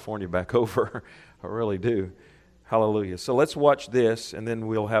take California back over. I really do. Hallelujah. So let's watch this, and then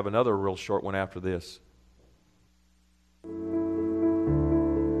we'll have another real short one after this.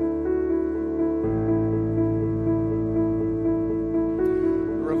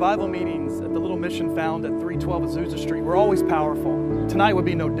 Revival meetings at the Little Mission found at 312 Azusa Street were always powerful. Tonight would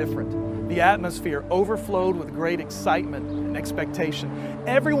be no different. The atmosphere overflowed with great excitement and expectation.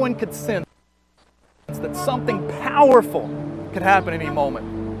 Everyone could sense that something powerful could happen any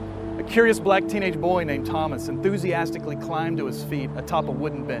moment. A curious black teenage boy named Thomas enthusiastically climbed to his feet atop a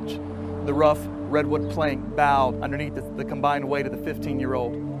wooden bench. The rough redwood plank bowed underneath the combined weight of the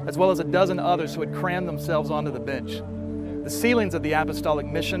 15-year-old, as well as a dozen others who had crammed themselves onto the bench. The ceilings of the Apostolic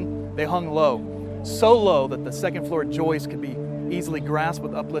Mission, they hung low, so low that the second floor joists could be easily grasped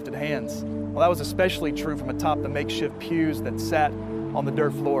with uplifted hands. Well, that was especially true from atop the makeshift pews that sat on the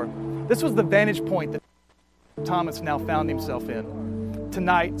dirt floor. This was the vantage point that Thomas now found himself in.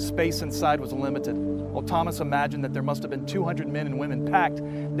 Tonight, space inside was limited. Well, Thomas imagined that there must have been 200 men and women packed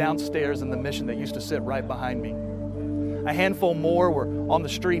downstairs in the mission that used to sit right behind me. A handful more were on the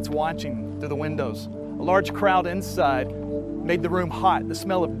streets watching through the windows. A large crowd inside made the room hot. The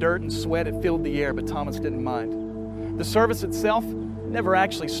smell of dirt and sweat had filled the air, but Thomas didn't mind. The service itself never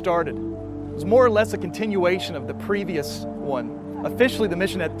actually started. It was more or less a continuation of the previous one. Officially, the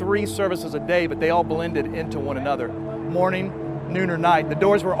mission had 3 services a day, but they all blended into one another. Morning, noon, or night. The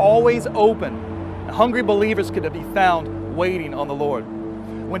doors were always open. Hungry believers could be found waiting on the Lord.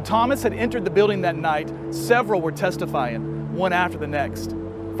 When Thomas had entered the building that night, several were testifying, one after the next.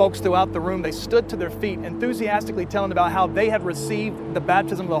 Folks throughout the room, they stood to their feet, enthusiastically telling about how they had received the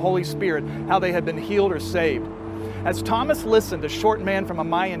baptism of the Holy Spirit, how they had been healed or saved. As Thomas listened, a short man from a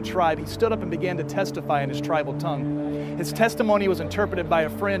Mayan tribe, he stood up and began to testify in his tribal tongue. His testimony was interpreted by a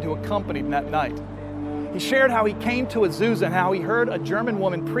friend who accompanied him that night. He shared how he came to Azusa and how he heard a German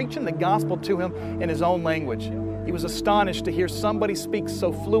woman preaching the gospel to him in his own language. He was astonished to hear somebody speak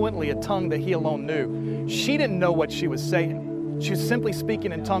so fluently a tongue that he alone knew. She didn't know what she was saying. She was simply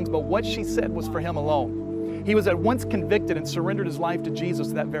speaking in tongues, but what she said was for him alone. He was at once convicted and surrendered his life to Jesus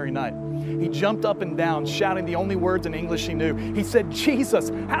that very night. He jumped up and down, shouting the only words in English he knew. He said, "Jesus,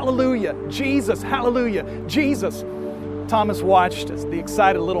 hallelujah! Jesus, hallelujah! Jesus!" Thomas watched as the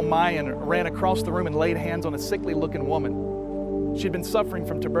excited little Mayan ran across the room and laid hands on a sickly-looking woman. She'd been suffering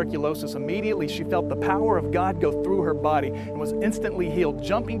from tuberculosis. Immediately, she felt the power of God go through her body and was instantly healed.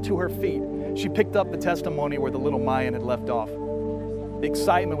 Jumping to her feet, she picked up the testimony where the little Mayan had left off. The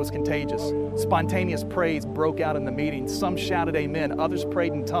excitement was contagious. Spontaneous praise broke out in the meeting. Some shouted amen, others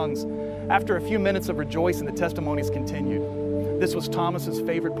prayed in tongues. After a few minutes of rejoicing, the testimonies continued. This was Thomas's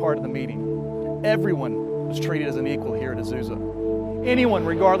favorite part of the meeting. Everyone was treated as an equal here at Azusa. Anyone,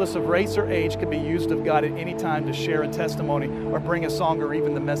 regardless of race or age, could be used of God at any time to share a testimony or bring a song or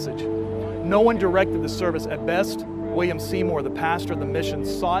even the message. No one directed the service. At best, William Seymour, the pastor of the mission,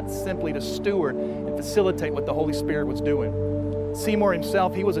 sought simply to steward and facilitate what the Holy Spirit was doing. Seymour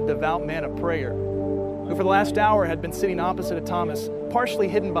himself, he was a devout man of prayer, who for the last hour had been sitting opposite of Thomas, partially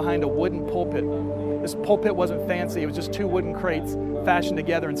hidden behind a wooden pulpit. This pulpit wasn't fancy, it was just 2 wooden crates fashioned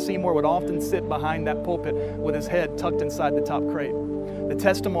together, and Seymour would often sit behind that pulpit with his head tucked inside the top crate. The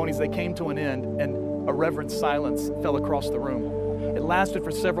testimonies, they came to an end, and a reverent silence fell across the room. It lasted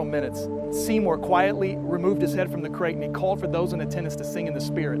for several minutes. Seymour quietly removed his head from the crate, and he called for those in attendance to sing in the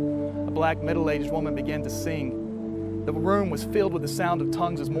Spirit. A black middle-aged woman began to sing. The room was filled with the sound of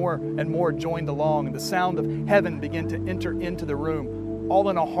tongues as more and more joined along, and the sound of heaven began to enter into the room, all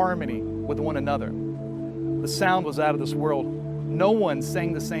in a harmony with one another. The sound was out of this world. No one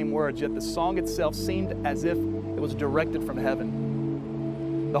sang the same words, yet the song itself seemed as if it was directed from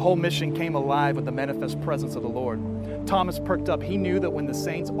heaven. The whole mission came alive with the manifest presence of the Lord. Thomas perked up. He knew that when the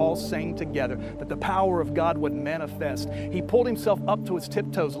saints all sang together, that the power of God would manifest. He pulled himself up to his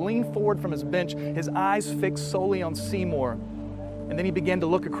tiptoes, leaned forward from his bench, his eyes fixed solely on Seymour. And then he began to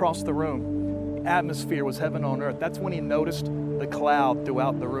look across the room. The atmosphere was heaven on earth. That's when he noticed the cloud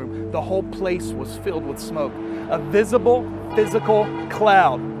throughout the room. The whole place was filled with smoke. A visible, physical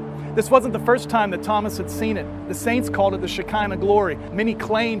cloud. This wasn't the first time that Thomas had seen it. The saints called it the Shekinah glory. Many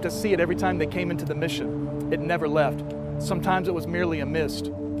claimed to see it every time they came into the mission. It never left. Sometimes it was merely a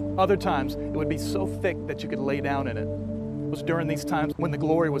mist. Other times it would be so thick that you could lay down in it. It was during these times when the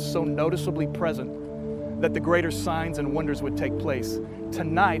glory was so noticeably present that the greater signs and wonders would take place.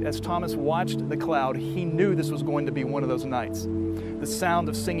 Tonight, as Thomas watched the cloud, he knew this was going to be one of those nights. The sound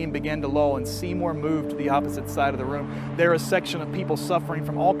of singing began to lull, and Seymour moved to the opposite side of the room. There, a section of people suffering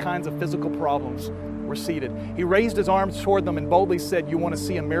from all kinds of physical problems were seated. He raised his arms toward them and boldly said, "You want to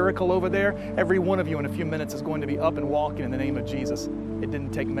see a miracle over there? Every one of you in a few minutes is going to be up and walking in the name of Jesus." It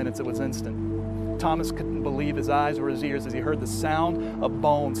didn't take minutes, it was instant. Thomas couldn't believe his eyes or his ears as he heard the sound of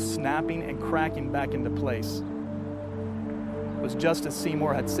bones snapping and cracking back into place. It was just as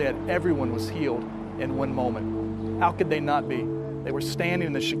Seymour had said, everyone was healed in one moment. How could they not be? They were standing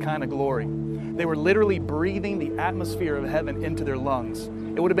in the Shekinah glory. They were literally breathing the atmosphere of heaven into their lungs.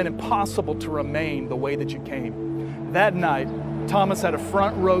 It would have been impossible to remain the way that you came. That night, Thomas had a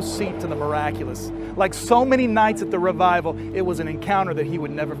front row seat to the miraculous. Like so many nights at the revival, it was an encounter that he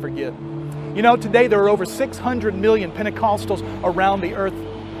would never forget. You know, today there are over 600 million Pentecostals around the earth.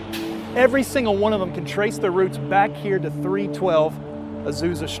 Every single one of them can trace their roots back here to 312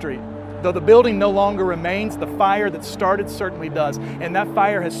 Azusa Street. Though the building no longer remains, the fire that started certainly does. And that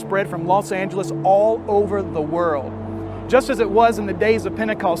fire has spread from Los Angeles all over the world. Just as it was in the days of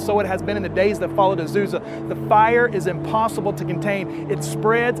Pentecost, so it has been in the days that followed Azusa. The fire is impossible to contain. It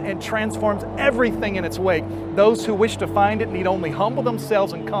spreads and transforms everything in its wake. Those who wish to find it need only humble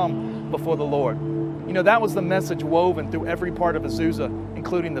themselves and come before the Lord. You know, that was the message woven through every part of Azusa,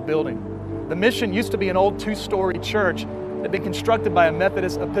 including the building. The Mission used to be an old two-story church that had been constructed by a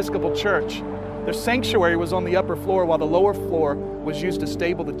Methodist Episcopal church. Their sanctuary was on the upper floor, while the lower floor was used to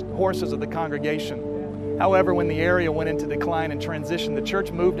stable the horses of the congregation. However, when the area went into decline and transition, the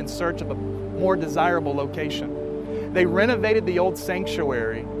church moved in search of a more desirable location. They renovated the old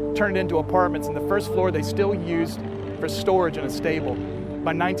sanctuary, turned it into apartments, and the first floor they still used for storage and a stable.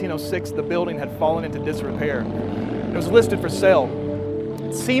 By 1906, the building had fallen into disrepair. It was listed for sale.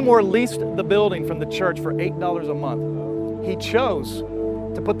 Seymour leased the building from the church for $8 a month. He chose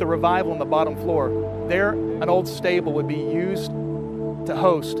to put the revival on the bottom floor. There, an old stable would be used to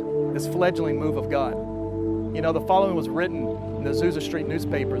host this fledgling move of God. You know, the following was written in the Azusa Street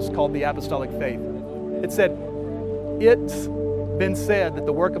newspapers called The Apostolic Faith. It said, "It's been said that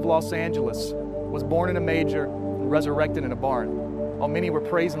the work of Los Angeles was born in a manger and resurrected in a barn." While many were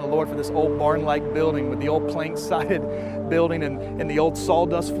praising the Lord for this old barn-like building with the old plank-sided building and the old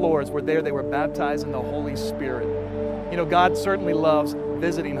sawdust floors, were there they were baptized in the Holy Spirit. You know, God certainly loves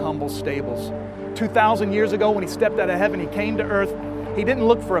visiting humble stables. 2,000 years ago when He stepped out of heaven, He came to earth. He didn't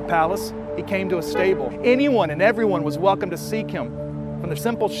look for a palace. He came to a stable. Anyone and everyone was welcome to seek Him, from the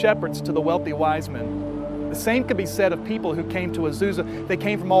simple shepherds to the wealthy wise men. The same could be said of people who came to Azusa. They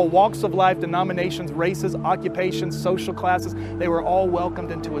came from all walks of life, denominations, races, occupations, social classes. They were all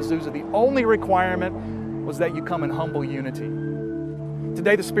welcomed into Azusa. The only requirement was that you come in humble unity.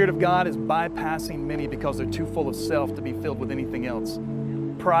 Today, the Spirit of God is bypassing many because they're too full of self to be filled with anything else.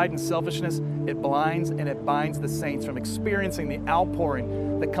 Pride and selfishness, it blinds and it binds the saints from experiencing the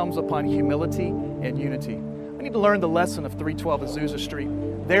outpouring that comes upon humility and unity. We need to learn the lesson of 312 Azusa Street.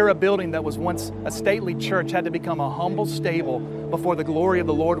 There, a building that was once a stately church had to become a humble stable before the glory of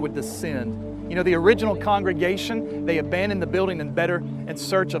the Lord would descend. You know, the original congregation, they abandoned the building in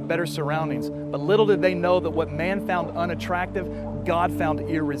search of better surroundings. But little did they know that what man found unattractive, God found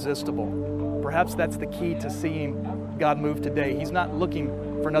irresistible. Perhaps that's the key to seeing God move today. He's not looking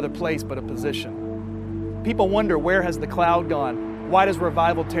for another place, but a position. People wonder, where has the cloud gone? Why does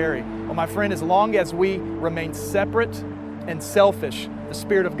revival tarry? Well, my friend, as long as we remain separate and selfish, the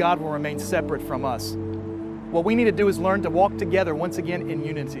Spirit of God will remain separate from us. What we need to do is learn to walk together once again in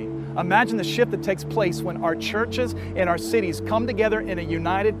unity. Imagine the shift that takes place when our churches and our cities come together in a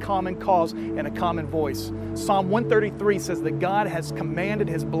united common cause and a common voice. Psalm 133 says that God has commanded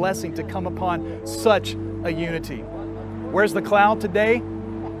His blessing to come upon such a unity. Where's the cloud today?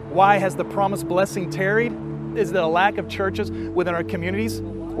 Why has the promised blessing tarried? Is it a lack of churches within our communities,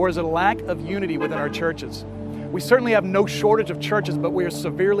 or is it a lack of unity within our churches? We certainly have no shortage of churches, but we are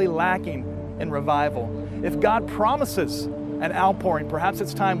severely lacking in revival. If God promises an outpouring, perhaps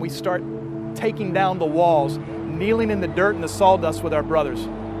it's time we start taking down the walls, kneeling in the dirt and the sawdust with our brothers.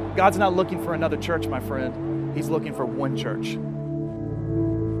 God's not looking for another church, my friend. He's looking for one church.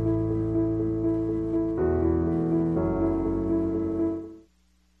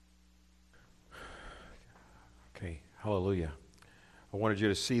 Okay, hallelujah. I wanted you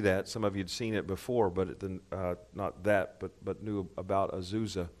to see that. Some of you had seen it before, but not that, but knew about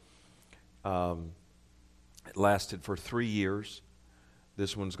Azusa. It lasted for 3 years.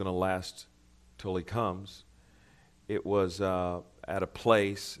 This one's going to last till He comes. it was at a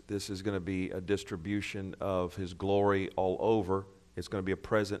place. This is going to be a distribution of His glory all over. It's going to be a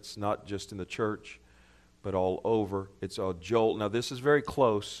presence not just in the church, but all over. It's a jolt. Now, this is very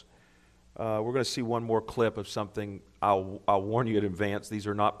close. We're going to see one more clip of something. I'll warn you in advance. These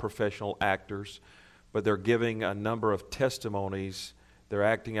are not professional actors, but they're giving a number of testimonies. They're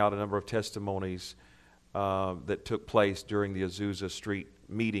acting out a number of testimonies that took place during the Azusa Street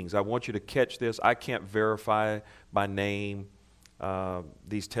meetings. I want you to catch this. I can't verify by name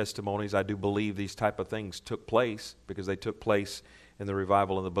these testimonies. I do believe these type of things took place because they took place in the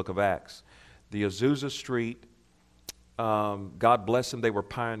revival in the book of Acts. The Azusa Street, God bless them, they were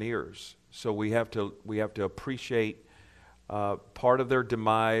pioneers. So we have to appreciate part of their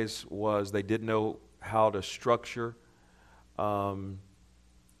demise was they didn't know how to structure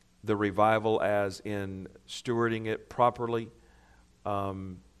the revival as in stewarding it properly.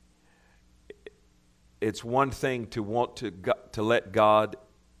 It's one thing to want to let God.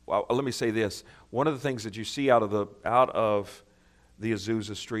 Well, let me say this. One of the things that you see out of the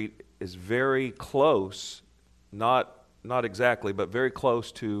Azusa Street is very close, not exactly, but very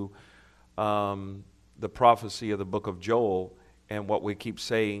close to the prophecy of the book of Joel. And what we keep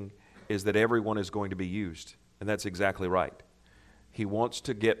saying is that everyone is going to be used, and that's exactly right. He wants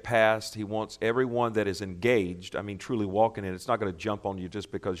to get past. He wants everyone that is engaged. I mean, truly walking in. It's not going to jump on you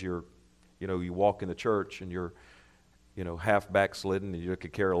just because you walk in the church and you're, half backslidden and you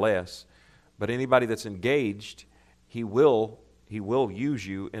could care less. But anybody that's engaged, He will use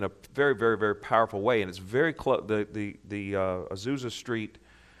you in a very, very, very powerful way. And it's very close. The Azusa Street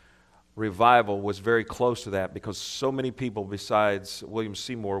revival was very close to that because so many people besides William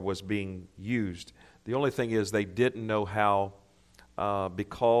Seymour was being used. The only thing is they didn't know how.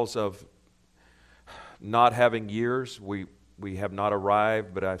 Because of not having years, we have not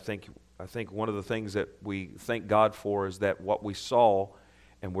arrived. But I think one of the things that we thank God for is that what we saw,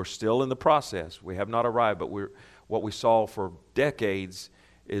 and we're still in the process. We have not arrived, but what we saw for decades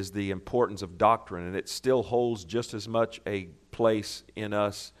is the importance of doctrine, and it still holds just as much a place in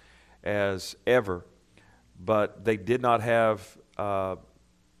us as ever. But they did not have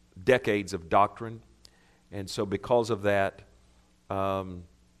decades of doctrine, and so because of that.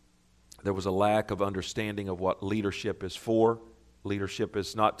 There was a lack of understanding of what leadership is for. Leadership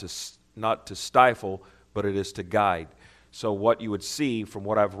is not to stifle, but it is to guide. So what you would see, from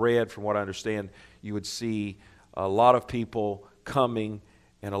what I've read, from what I understand, you would see a lot of people coming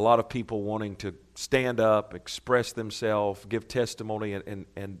and a lot of people wanting to stand up, express themselves, give testimony,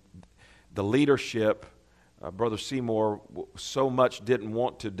 and the leadership, Brother Seymour, so much didn't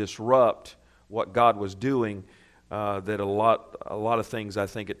want to disrupt what God was doing. That a lot of things I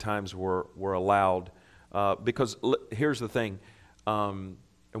think at times were allowed because here's the thing, and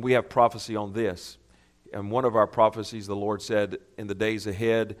we have prophecy on this. And one of our prophecies, the Lord said, in the days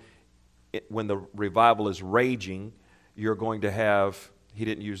ahead, when the revival is raging, you're going to have. He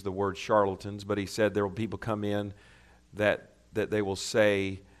didn't use the word charlatans, but He said there will people come in that they will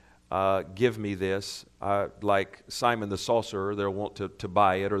say, "Give me this," like Simon the sorcerer. They'll want to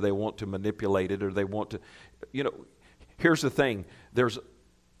buy it, or they want to manipulate it, or they want to. Here's the thing.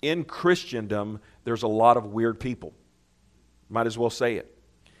 In Christendom, there's a lot of weird people. Might as well say it.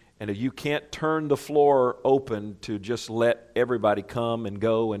 And if you can't turn the floor open to just let everybody come and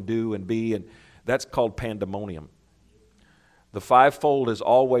go and do and be, and that's called pandemonium. The fivefold is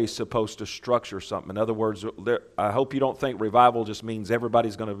always supposed to structure something. In other words, I hope you don't think revival just means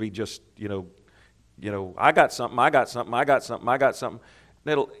everybody's going to be just, I got something, I got something, I got something, I got something.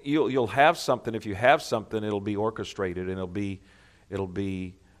 You'll have something. If you have something, it'll be orchestrated and it'll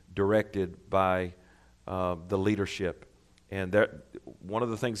be directed by the leadership. And one of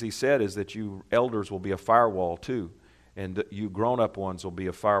the things He said is that you elders will be a firewall too, and you grown-up ones will be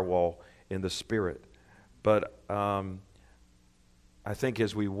a firewall in the Spirit. But I think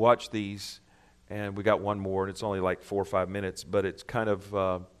as we watch these, and we got one more, and it's only like 4 or 5 minutes, but it's kind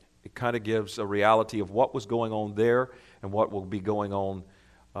of gives a reality of what was going on there and what will be going on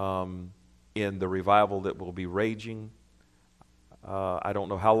in the revival that will be raging. I don't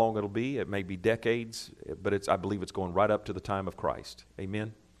know how long it'll be. It may be decades, but I believe it's going right up to the time of Christ.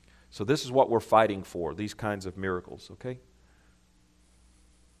 Amen? So this is what we're fighting for, these kinds of miracles, okay?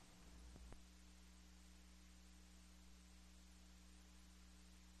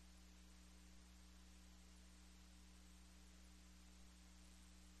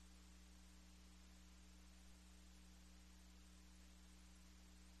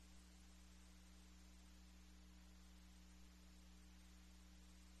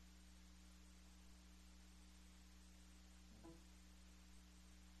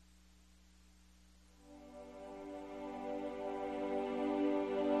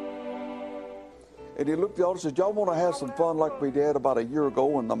 And he looked at the altar and said, y'all want to have some fun like we did about a year ago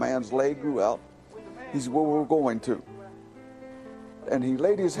when the man's leg grew out? He said, well, we're going to. And he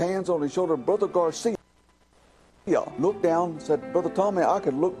laid his hands on his shoulder. Brother Garcia looked down and said, Brother Tommy, I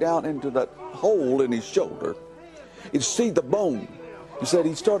could look down into that hole in his shoulder and see the bone. He said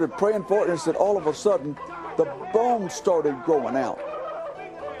he started praying for it, and he said all of a sudden the bone started growing out.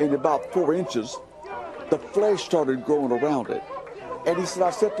 In about 4 inches, the flesh started growing around it. And he said, I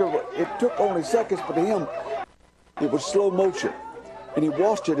sat there, it took only seconds, but to him, it was slow motion. And he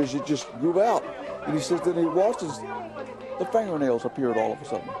watched it as it just grew out. And he says that he watched as the fingernails appeared all of a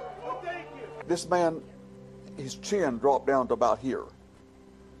sudden. This man, his chin dropped down to about here.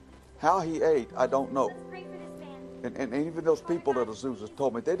 How he ate, I don't know. And even those people at Azusa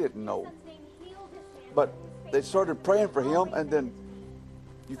told me they didn't know. But they started praying for him, and then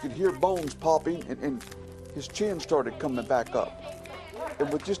you could hear bones popping, and his chin started coming back up.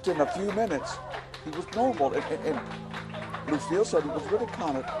 And with just in a few minutes, he was normal. And Lucille said he was really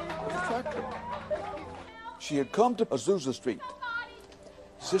kind of attractive. She had come to Azusa Street.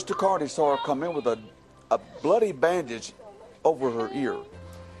 Sister Carney saw her come in with a bloody bandage over her ear.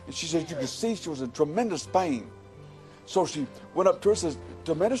 And she said you could see she was in tremendous pain. So she went up to her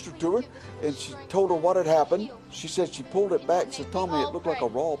to minister to her, and she told her what had happened. She said she pulled it back and said, Tommy, it looked like a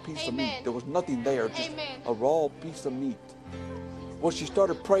raw piece of meat. There was nothing there, just a raw piece of meat. Well, she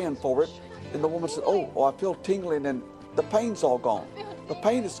started praying for it, and the woman said, oh, I feel tingling, and the pain's all gone. The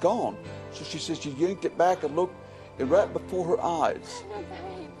pain is gone. So she said she yanked it back and looked, and right before her eyes,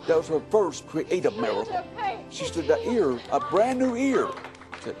 that was her first creative miracle. She said that ear, a brand new ear.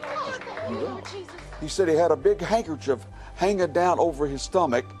 Said, he said he had a big handkerchief hanging down over his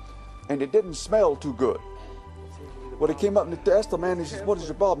stomach, and it didn't smell too good. Well, he came up and asked the man, he said, what is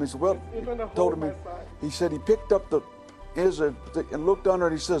your problem? He said, well, he told him, he said he picked up the and looked under,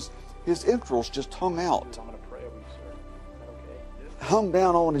 and he says his entrails just hung out. Hung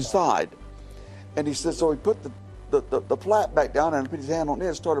down on his side. And he said, so he put the flap back down and put his hand on it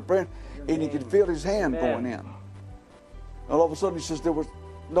and started praying, and he could feel his hand going in. And all of a sudden he says there was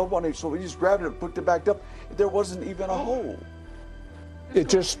nobody, so he just grabbed it and put it back up. There wasn't even a hole. It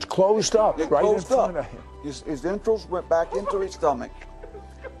just closed up right in front of him. His entrails went back into his stomach,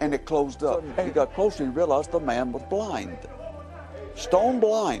 and it closed up. He got closer and realized the man was blind. Stone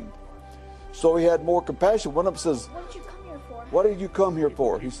blind. So he had more compassion. Went up and says, what did you come here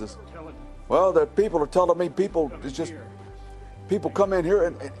for? He says, well, the people are telling me people come in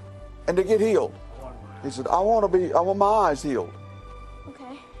here and they get healed. He said, I want my eyes healed.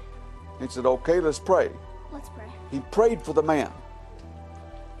 Okay. He said, okay, let's pray. Let's pray. He prayed for the man.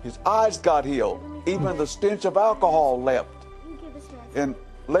 His eyes got healed. Even the stench of alcohol left. And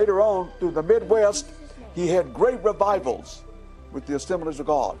later on, through the Midwest, he had great revivals with the Assemblies of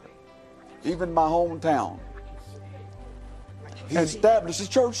God. Even my hometown. He established a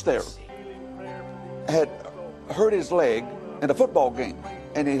church there. Had hurt his leg in a football game,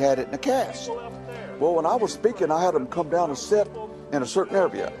 and he had it in a cast. Well, when I was speaking, I had him come down and sit in a certain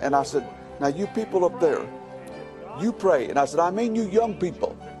area. And I said, now you people up there, you pray. And I said, I mean you young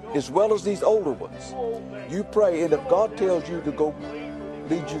people, as well as these older ones. You pray, and if God tells you to go,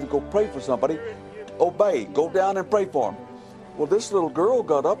 leads you to go pray for somebody, obey. Go down and pray for them. Well, this little girl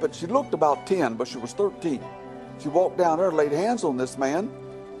got up, and she looked about 10, but she was 13. She walked down there and laid hands on this man,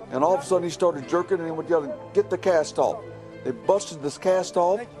 and all of a sudden he started jerking, and he went yelling, get the cast off. They busted this cast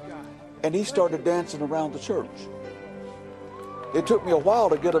off, and he started dancing around the church. It took me a while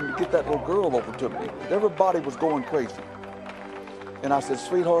to get him to get that little girl over to me. Everybody was going crazy. And I said,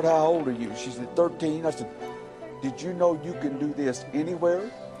 sweetheart, how old are you? She said, 13. I said, did you know you can do this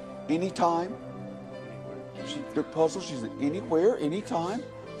anywhere, anytime? She looked puzzled. She said, anywhere, anytime?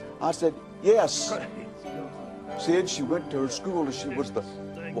 I said, yes. Said she went to her school and she was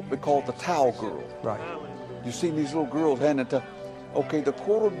what we call the towel girl. Right. You seen these little girls handing to, okay, the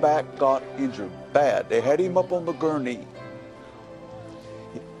quarterback got injured bad. They had him up on the gurney.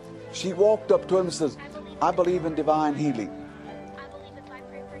 She walked up to him and says, I believe in divine healing.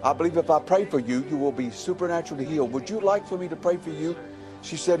 I believe if I pray for you, you will be supernaturally healed. Would you like for me to pray for you?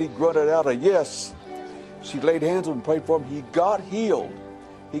 She said he grunted out a yes. She laid hands on him and prayed for him. He got healed.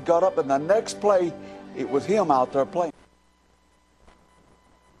 He got up, and the next play, it was him out there playing.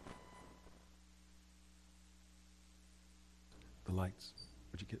 The lights.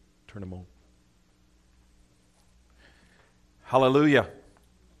 Would you turn them on? Hallelujah.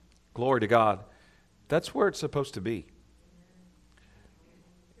 Glory to God. That's where it's supposed to be.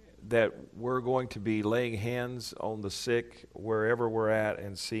 That we're going to be laying hands on the sick wherever we're at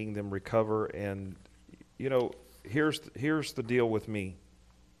and seeing them recover. And, you know, here's the deal with me.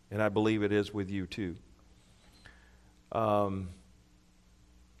 And I believe it is with you too.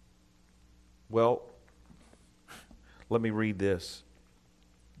 Well, let me read this.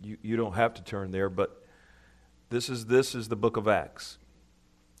 You don't have to turn there, but this is the book of Acts.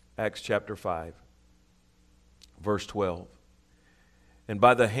 Acts chapter 5, verse 12. And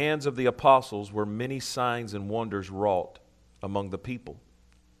by the hands of the apostles were many signs and wonders wrought among the people.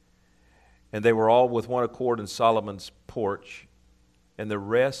 And they were all with one accord in Solomon's porch, and the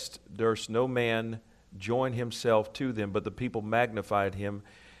rest durst no man join himself to them, but the people magnified him.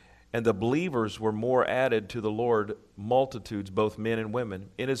 And the believers were more added to the Lord, multitudes, both men and women,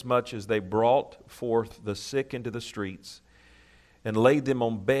 inasmuch as they brought forth the sick into the streets, and laid them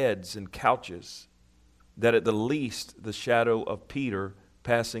on beds and couches, that at the least the shadow of Peter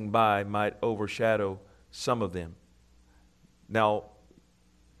passing by might overshadow some of them. Now,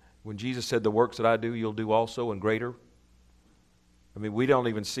 when Jesus said, the works that I do, you'll do also, and greater, I mean, we don't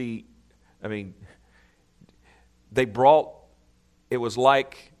even see, they brought, it was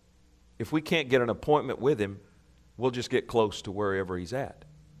like, if we can't get an appointment with him, we'll just get close to wherever he's at.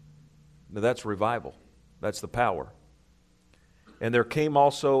 Now that's revival. That's the power. And there came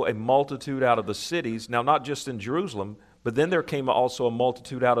also a multitude out of the cities, now not just in Jerusalem, but then there came also a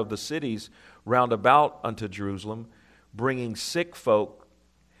multitude out of the cities round about unto Jerusalem, bringing sick folk,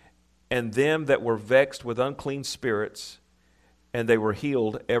 and them that were vexed with unclean spirits, and they were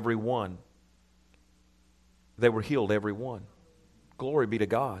healed every one. They were healed every one. Glory be to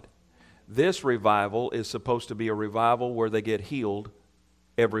God. This revival is supposed to be a revival where they get healed,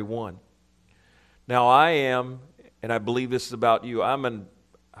 every one. Now I am, and I believe this is about you, I'm an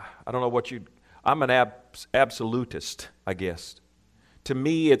absolutist, I guess. To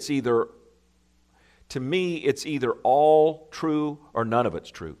me, it's either all true or none of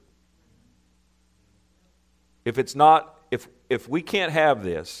it's true. If it's not, if we can't have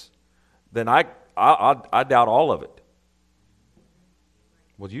this, then I doubt all of it.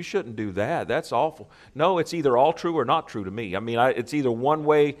 Well, you shouldn't do that. That's awful. No, it's either all true or not true to me. It's either one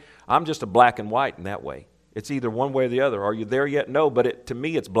way. I'm just a black and white in that way. It's either one way or the other. Are you there yet? No, but to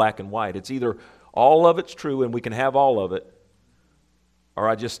me, it's black and white. It's either all of it's true and we can have all of it, or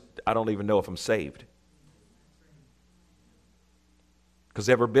I don't even know if I'm saved. Because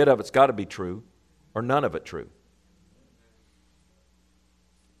every bit of it's got to be true, or none of it true.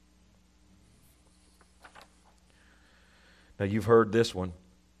 Now, you've heard this one.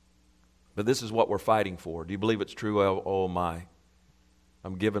 But this is what we're fighting for. Do you believe it's true? Oh my.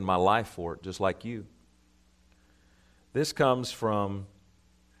 I'm giving my life for it, just like you. This comes from,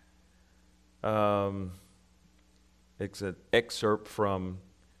 it's an excerpt from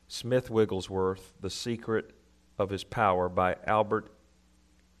Smith Wigglesworth, The Secret of His Power by Albert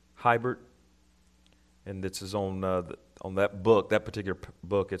Hibert. And this is on that book, that particular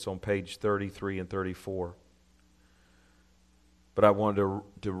book. It's on page 33 and 34. But I wanted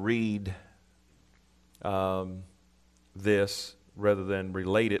to read this rather than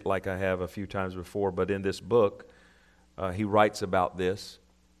relate it like I have a few times before. But in this book, he writes about this.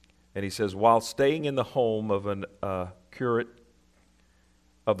 And he says, while staying in the home of a curate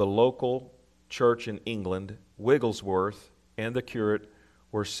of the local church in England, Wigglesworth and the curate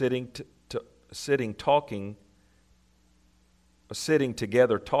were sitting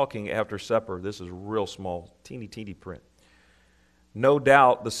together talking after supper. This is real small, teeny print. No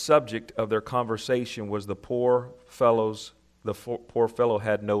doubt the subject of their conversation was the poor fellow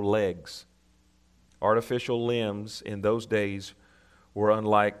had no legs. Artificial limbs in those days were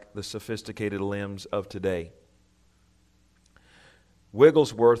unlike the sophisticated limbs of today.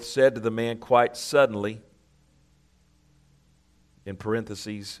 Wigglesworth said to the man quite suddenly, in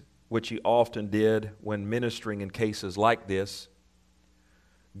parentheses, which he often did when ministering in cases like this,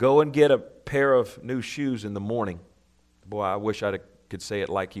 go and get a pair of new shoes in the morning. Boy, I wish I could say it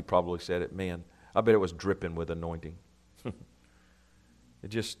like he probably said it. Man, I bet it was dripping with anointing.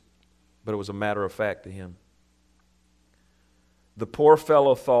 But it was a matter of fact to him. The poor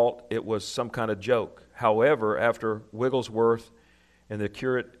fellow thought it was some kind of joke. However, after Wigglesworth and the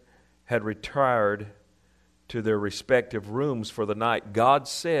curate had retired to their respective rooms for the night, God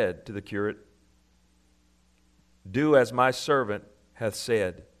said to the curate, do as my servant hath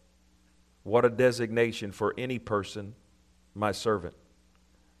said. What a designation for any person, my servant.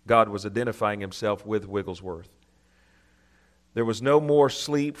 God was identifying himself with Wigglesworth. There was no more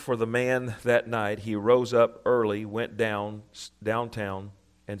sleep for the man that night. He rose up early, went downtown,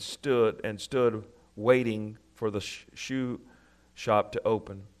 and stood waiting for the shoe shop to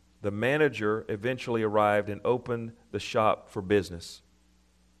open. The manager eventually arrived and opened the shop for business.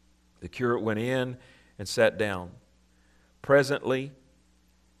 The curate went in and sat down. Presently,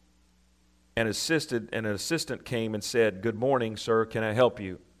 and an assistant came and said, "Good morning, sir. Can I help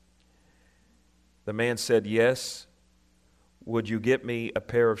you?" The man said, "Yes. Would you get me a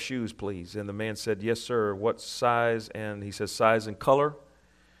pair of shoes, please?" And the man said, "Yes, sir. What size?" And he says, "Size and color."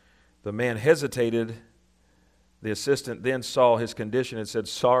 The man hesitated. The assistant then saw his condition and said,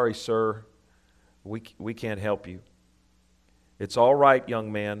 "Sorry, sir. We can't help you." "It's all right,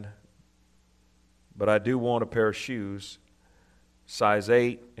 young man, but I do want a pair of shoes, size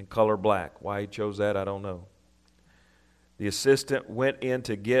 8 and color black." Why he chose that, I don't know. The assistant went in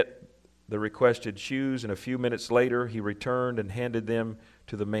to get the requested shoes, and a few minutes later he returned and handed them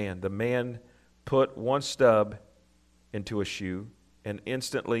to the man. The man put one stub into a shoe, and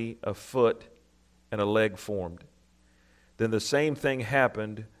instantly a foot and a leg formed. Then the same thing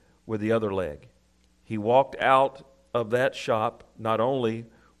happened with the other leg. He walked out of that shop not only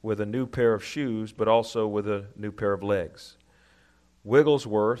with a new pair of shoes, but also with a new pair of legs.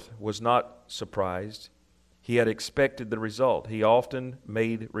 Wigglesworth was not surprised. He had expected the result. He often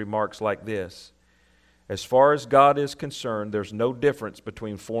made remarks like this: "As far as God is concerned, there's no difference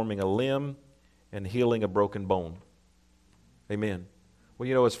between forming a limb and healing a broken bone." Amen.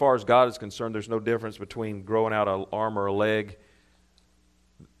 Well, as far as God is concerned, there's no difference between growing out an arm or a leg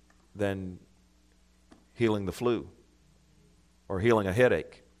than healing the flu or healing a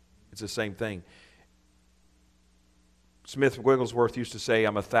headache. It's the same thing. Smith Wigglesworth used to say,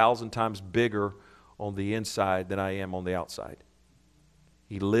 "I'm 1,000 times bigger on the inside than I am on the outside."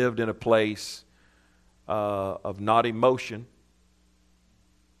 He lived in a place of not emotion.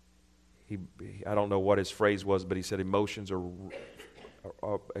 I don't know what his phrase was, but he said emotions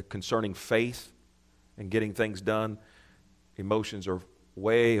are concerning faith and getting things done. Emotions are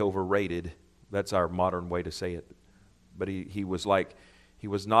way overrated. That's our modern way to say it. But he was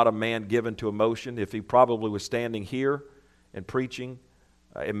not a man given to emotion. If he probably was standing here and preaching,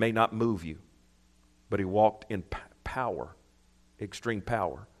 it may not move you. But he walked in power, extreme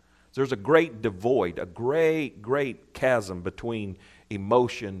power. So there's a great devoid, a great, great chasm between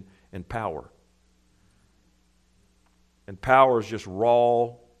emotion and power. And power is just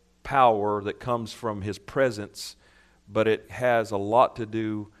raw power that comes from his presence, but it has a lot to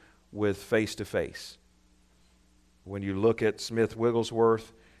do with face-to-face. When you look at Smith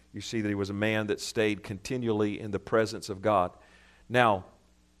Wigglesworth, you see that he was a man that stayed continually in the presence of God. Now,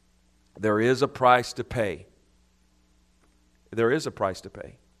 there is a price to pay. There is a price to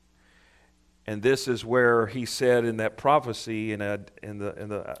pay. And this is where he said in that prophecy, and I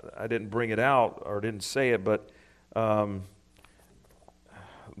didn't bring it out or didn't say it, but the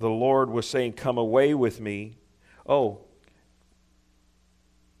Lord was saying, "Come away with me."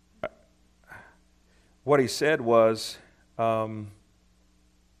 What he said was, "I'm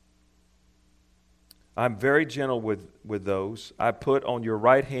very gentle with those. I put on your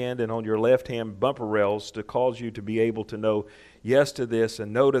right hand and on your left hand bumper rails to cause you to be able to know yes to this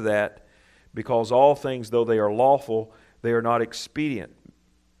and no to that, because all things, though they are lawful, they are not expedient.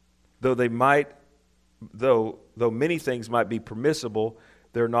 Though many things might be permissible,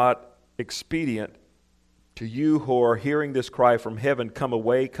 they're not expedient. To you who are hearing this cry from heaven, come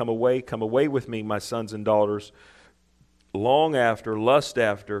away, come away, come away with me, my sons and daughters. Long after, lust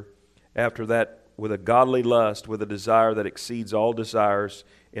after that, with a godly lust, with a desire that exceeds all desires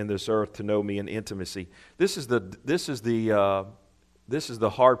in this earth, to know me in intimacy." This is the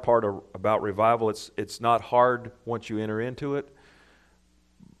hard part about revival. It's not hard once you enter into it,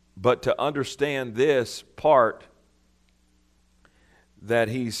 but to understand this part, that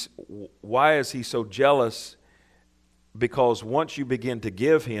why is he so jealous? Because once you begin to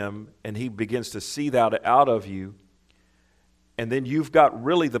give him, and he begins to see that out of you, and then you've got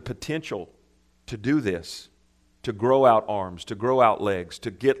really the potential to do this, to grow out arms, to grow out legs, to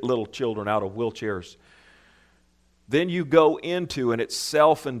get little children out of wheelchairs. Then you go into, and it's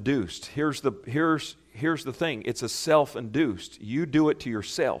self-induced. Here's the thing. It's a self-induced. You do it to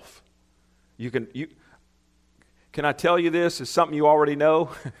yourself. Can I tell you this? It's something you already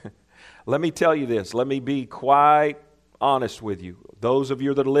know. Let me tell you this. Let me be quite honest with you. Those of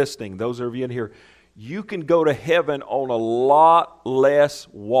you that are listening, those of you in here, you can go to heaven on a lot less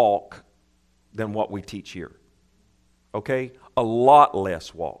walk than what we teach here. Okay? A lot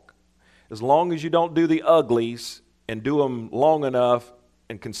less walk. As long as you don't do the uglies and do them long enough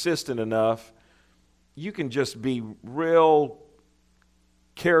and consistent enough, you can just be real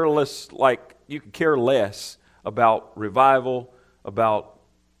careless, like you can care less about revival, about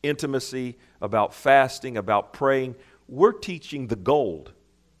intimacy, about fasting, about praying. We're teaching the gold.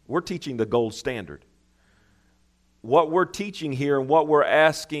 We're teaching the gold standard. What we're teaching here and what we're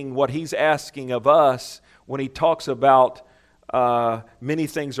asking, what he's asking of us when he talks about many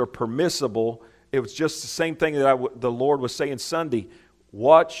things are permissible. It was just the same thing that the Lord was saying Sunday.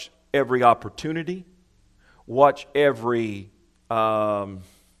 Watch every opportunity. Watch every open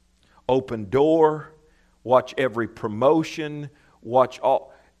door. Watch every promotion. Watch.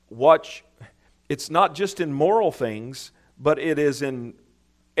 It's not just in moral things, but it is in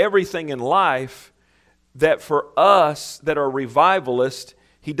everything in life. That for us that are revivalists,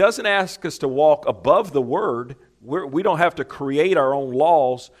 He doesn't ask us to walk above the Word. We don't have to create our own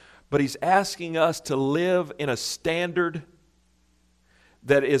laws, but He's asking us to live in a standard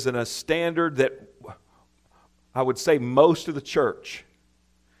that is in a standard that I would say most of the church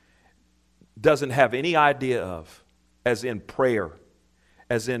doesn't have any idea of, as in prayer,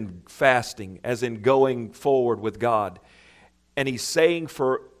 as in fasting, as in going forward with God. And He's saying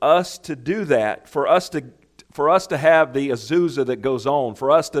for us to do that, for us to have the Azusa that goes on,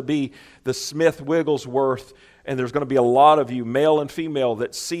 for us to be the Smith Wigglesworth, and there's going to be a lot of you, male and female,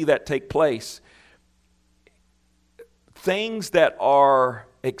 that see that take place. Things that are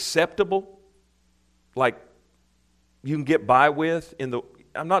acceptable, like you can get by with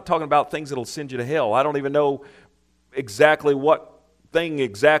I'm not talking about things that'll send you to hell. I don't even know exactly what thing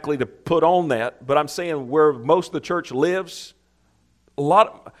exactly to put on that, but I'm saying where most of the church lives, a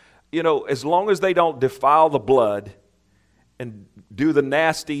lot, as long as they don't defile the blood and do the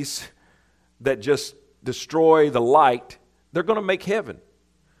nasties that just destroy the light, they're going to make heaven.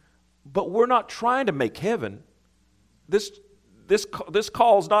 But we're not trying to make heaven. This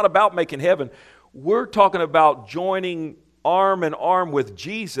call is not about making heaven. We're talking about joining arm in arm with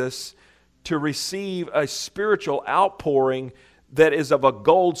Jesus to receive a spiritual outpouring that is of a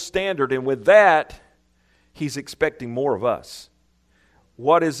gold standard. And with that, He's expecting more of us.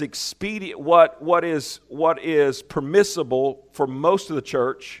 What is expedient, what is permissible for most of the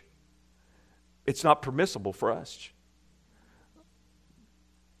church, it's not permissible for us.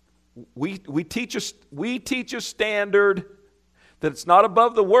 We teach a standard that it's not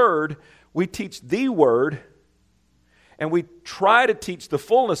above the Word. We teach the Word, and we try to teach the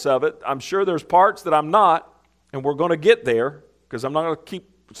fullness of it. I'm sure there's parts that I'm not, and we're going to get there, because I'm not going to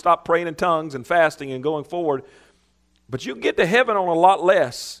stop praying in tongues and fasting and going forward. But you can get to heaven on a lot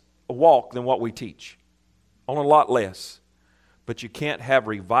less a walk than what we teach. On a lot less. But you can't have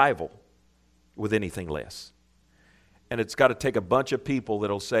revival with anything less. And it's got to take a bunch of people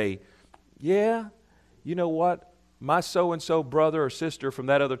that'll say, yeah, you know what? My so-and-so brother or sister from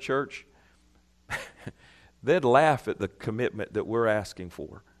that other church, they'd laugh at the commitment that we're asking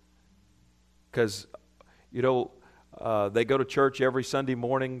for. Because, they go to church every Sunday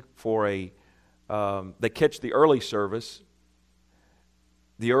morning for they catch the early service.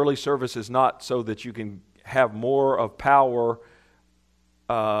 The early service is not so that you can have more of power,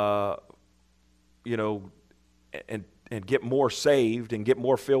 and get more saved and get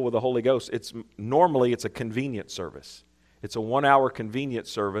more filled with the Holy Ghost. Normally it's a convenient service. It's a 1-hour convenient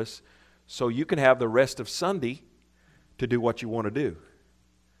service, so you can have the rest of Sunday to do what you want to do.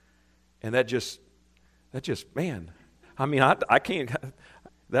 And that just, man, I can't.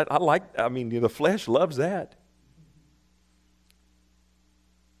 The flesh loves that.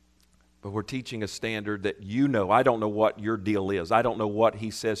 But we're teaching a standard that I don't know what your deal is. I don't know what He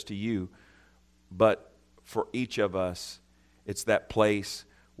says to you. But for each of us, it's that place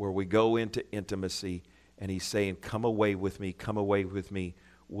where we go into intimacy and He's saying, come away with me, come away with me.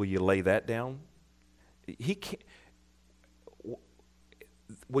 Will you lay that down? He can't.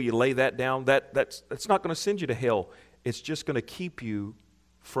 Will you lay that down? That's not going to send you to hell. It's just going to keep you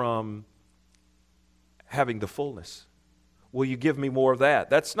from having the fullness. Will you give me more of that?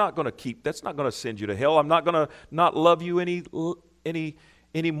 That's not going to send you to hell. I'm not going to not love you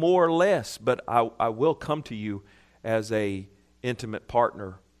any more or less, but I will come to you as a intimate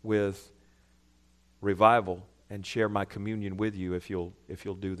partner with revival and share my communion with you if you'll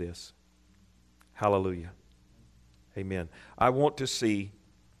do this. Hallelujah. Amen. I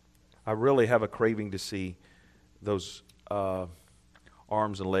really have a craving to see those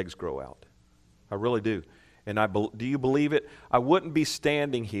arms and legs grow out. I really do. And do you believe it? I wouldn't be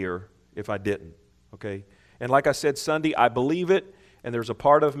standing here if I didn't. Okay? And like I said Sunday, I believe it, and there's a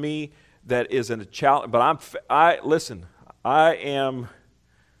part of me that is in a challenge. But I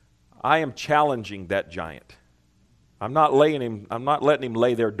am challenging that giant. I'm not letting him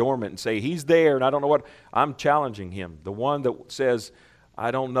lay there dormant and say he's there and I don't know what. I'm challenging him. The one that says,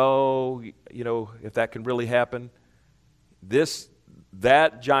 I don't know, if that can really happen.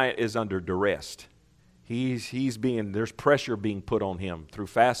 That giant is under duress. There's pressure being put on him through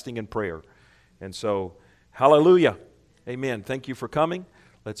fasting and prayer. And so, hallelujah. Amen. Thank you for coming.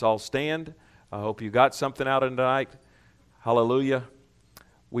 Let's all stand. I hope you got something out of tonight. Hallelujah.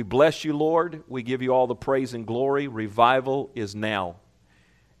 We bless you, Lord. We give you all the praise and glory. Revival is now.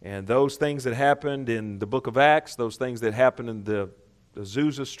 And those things that happened in the book of Acts, those things that happened in the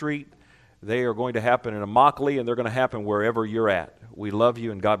Azusa Street, they are going to happen in Immokalee, and they're going to happen wherever you're at. We love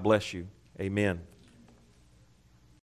you, and God bless you. Amen.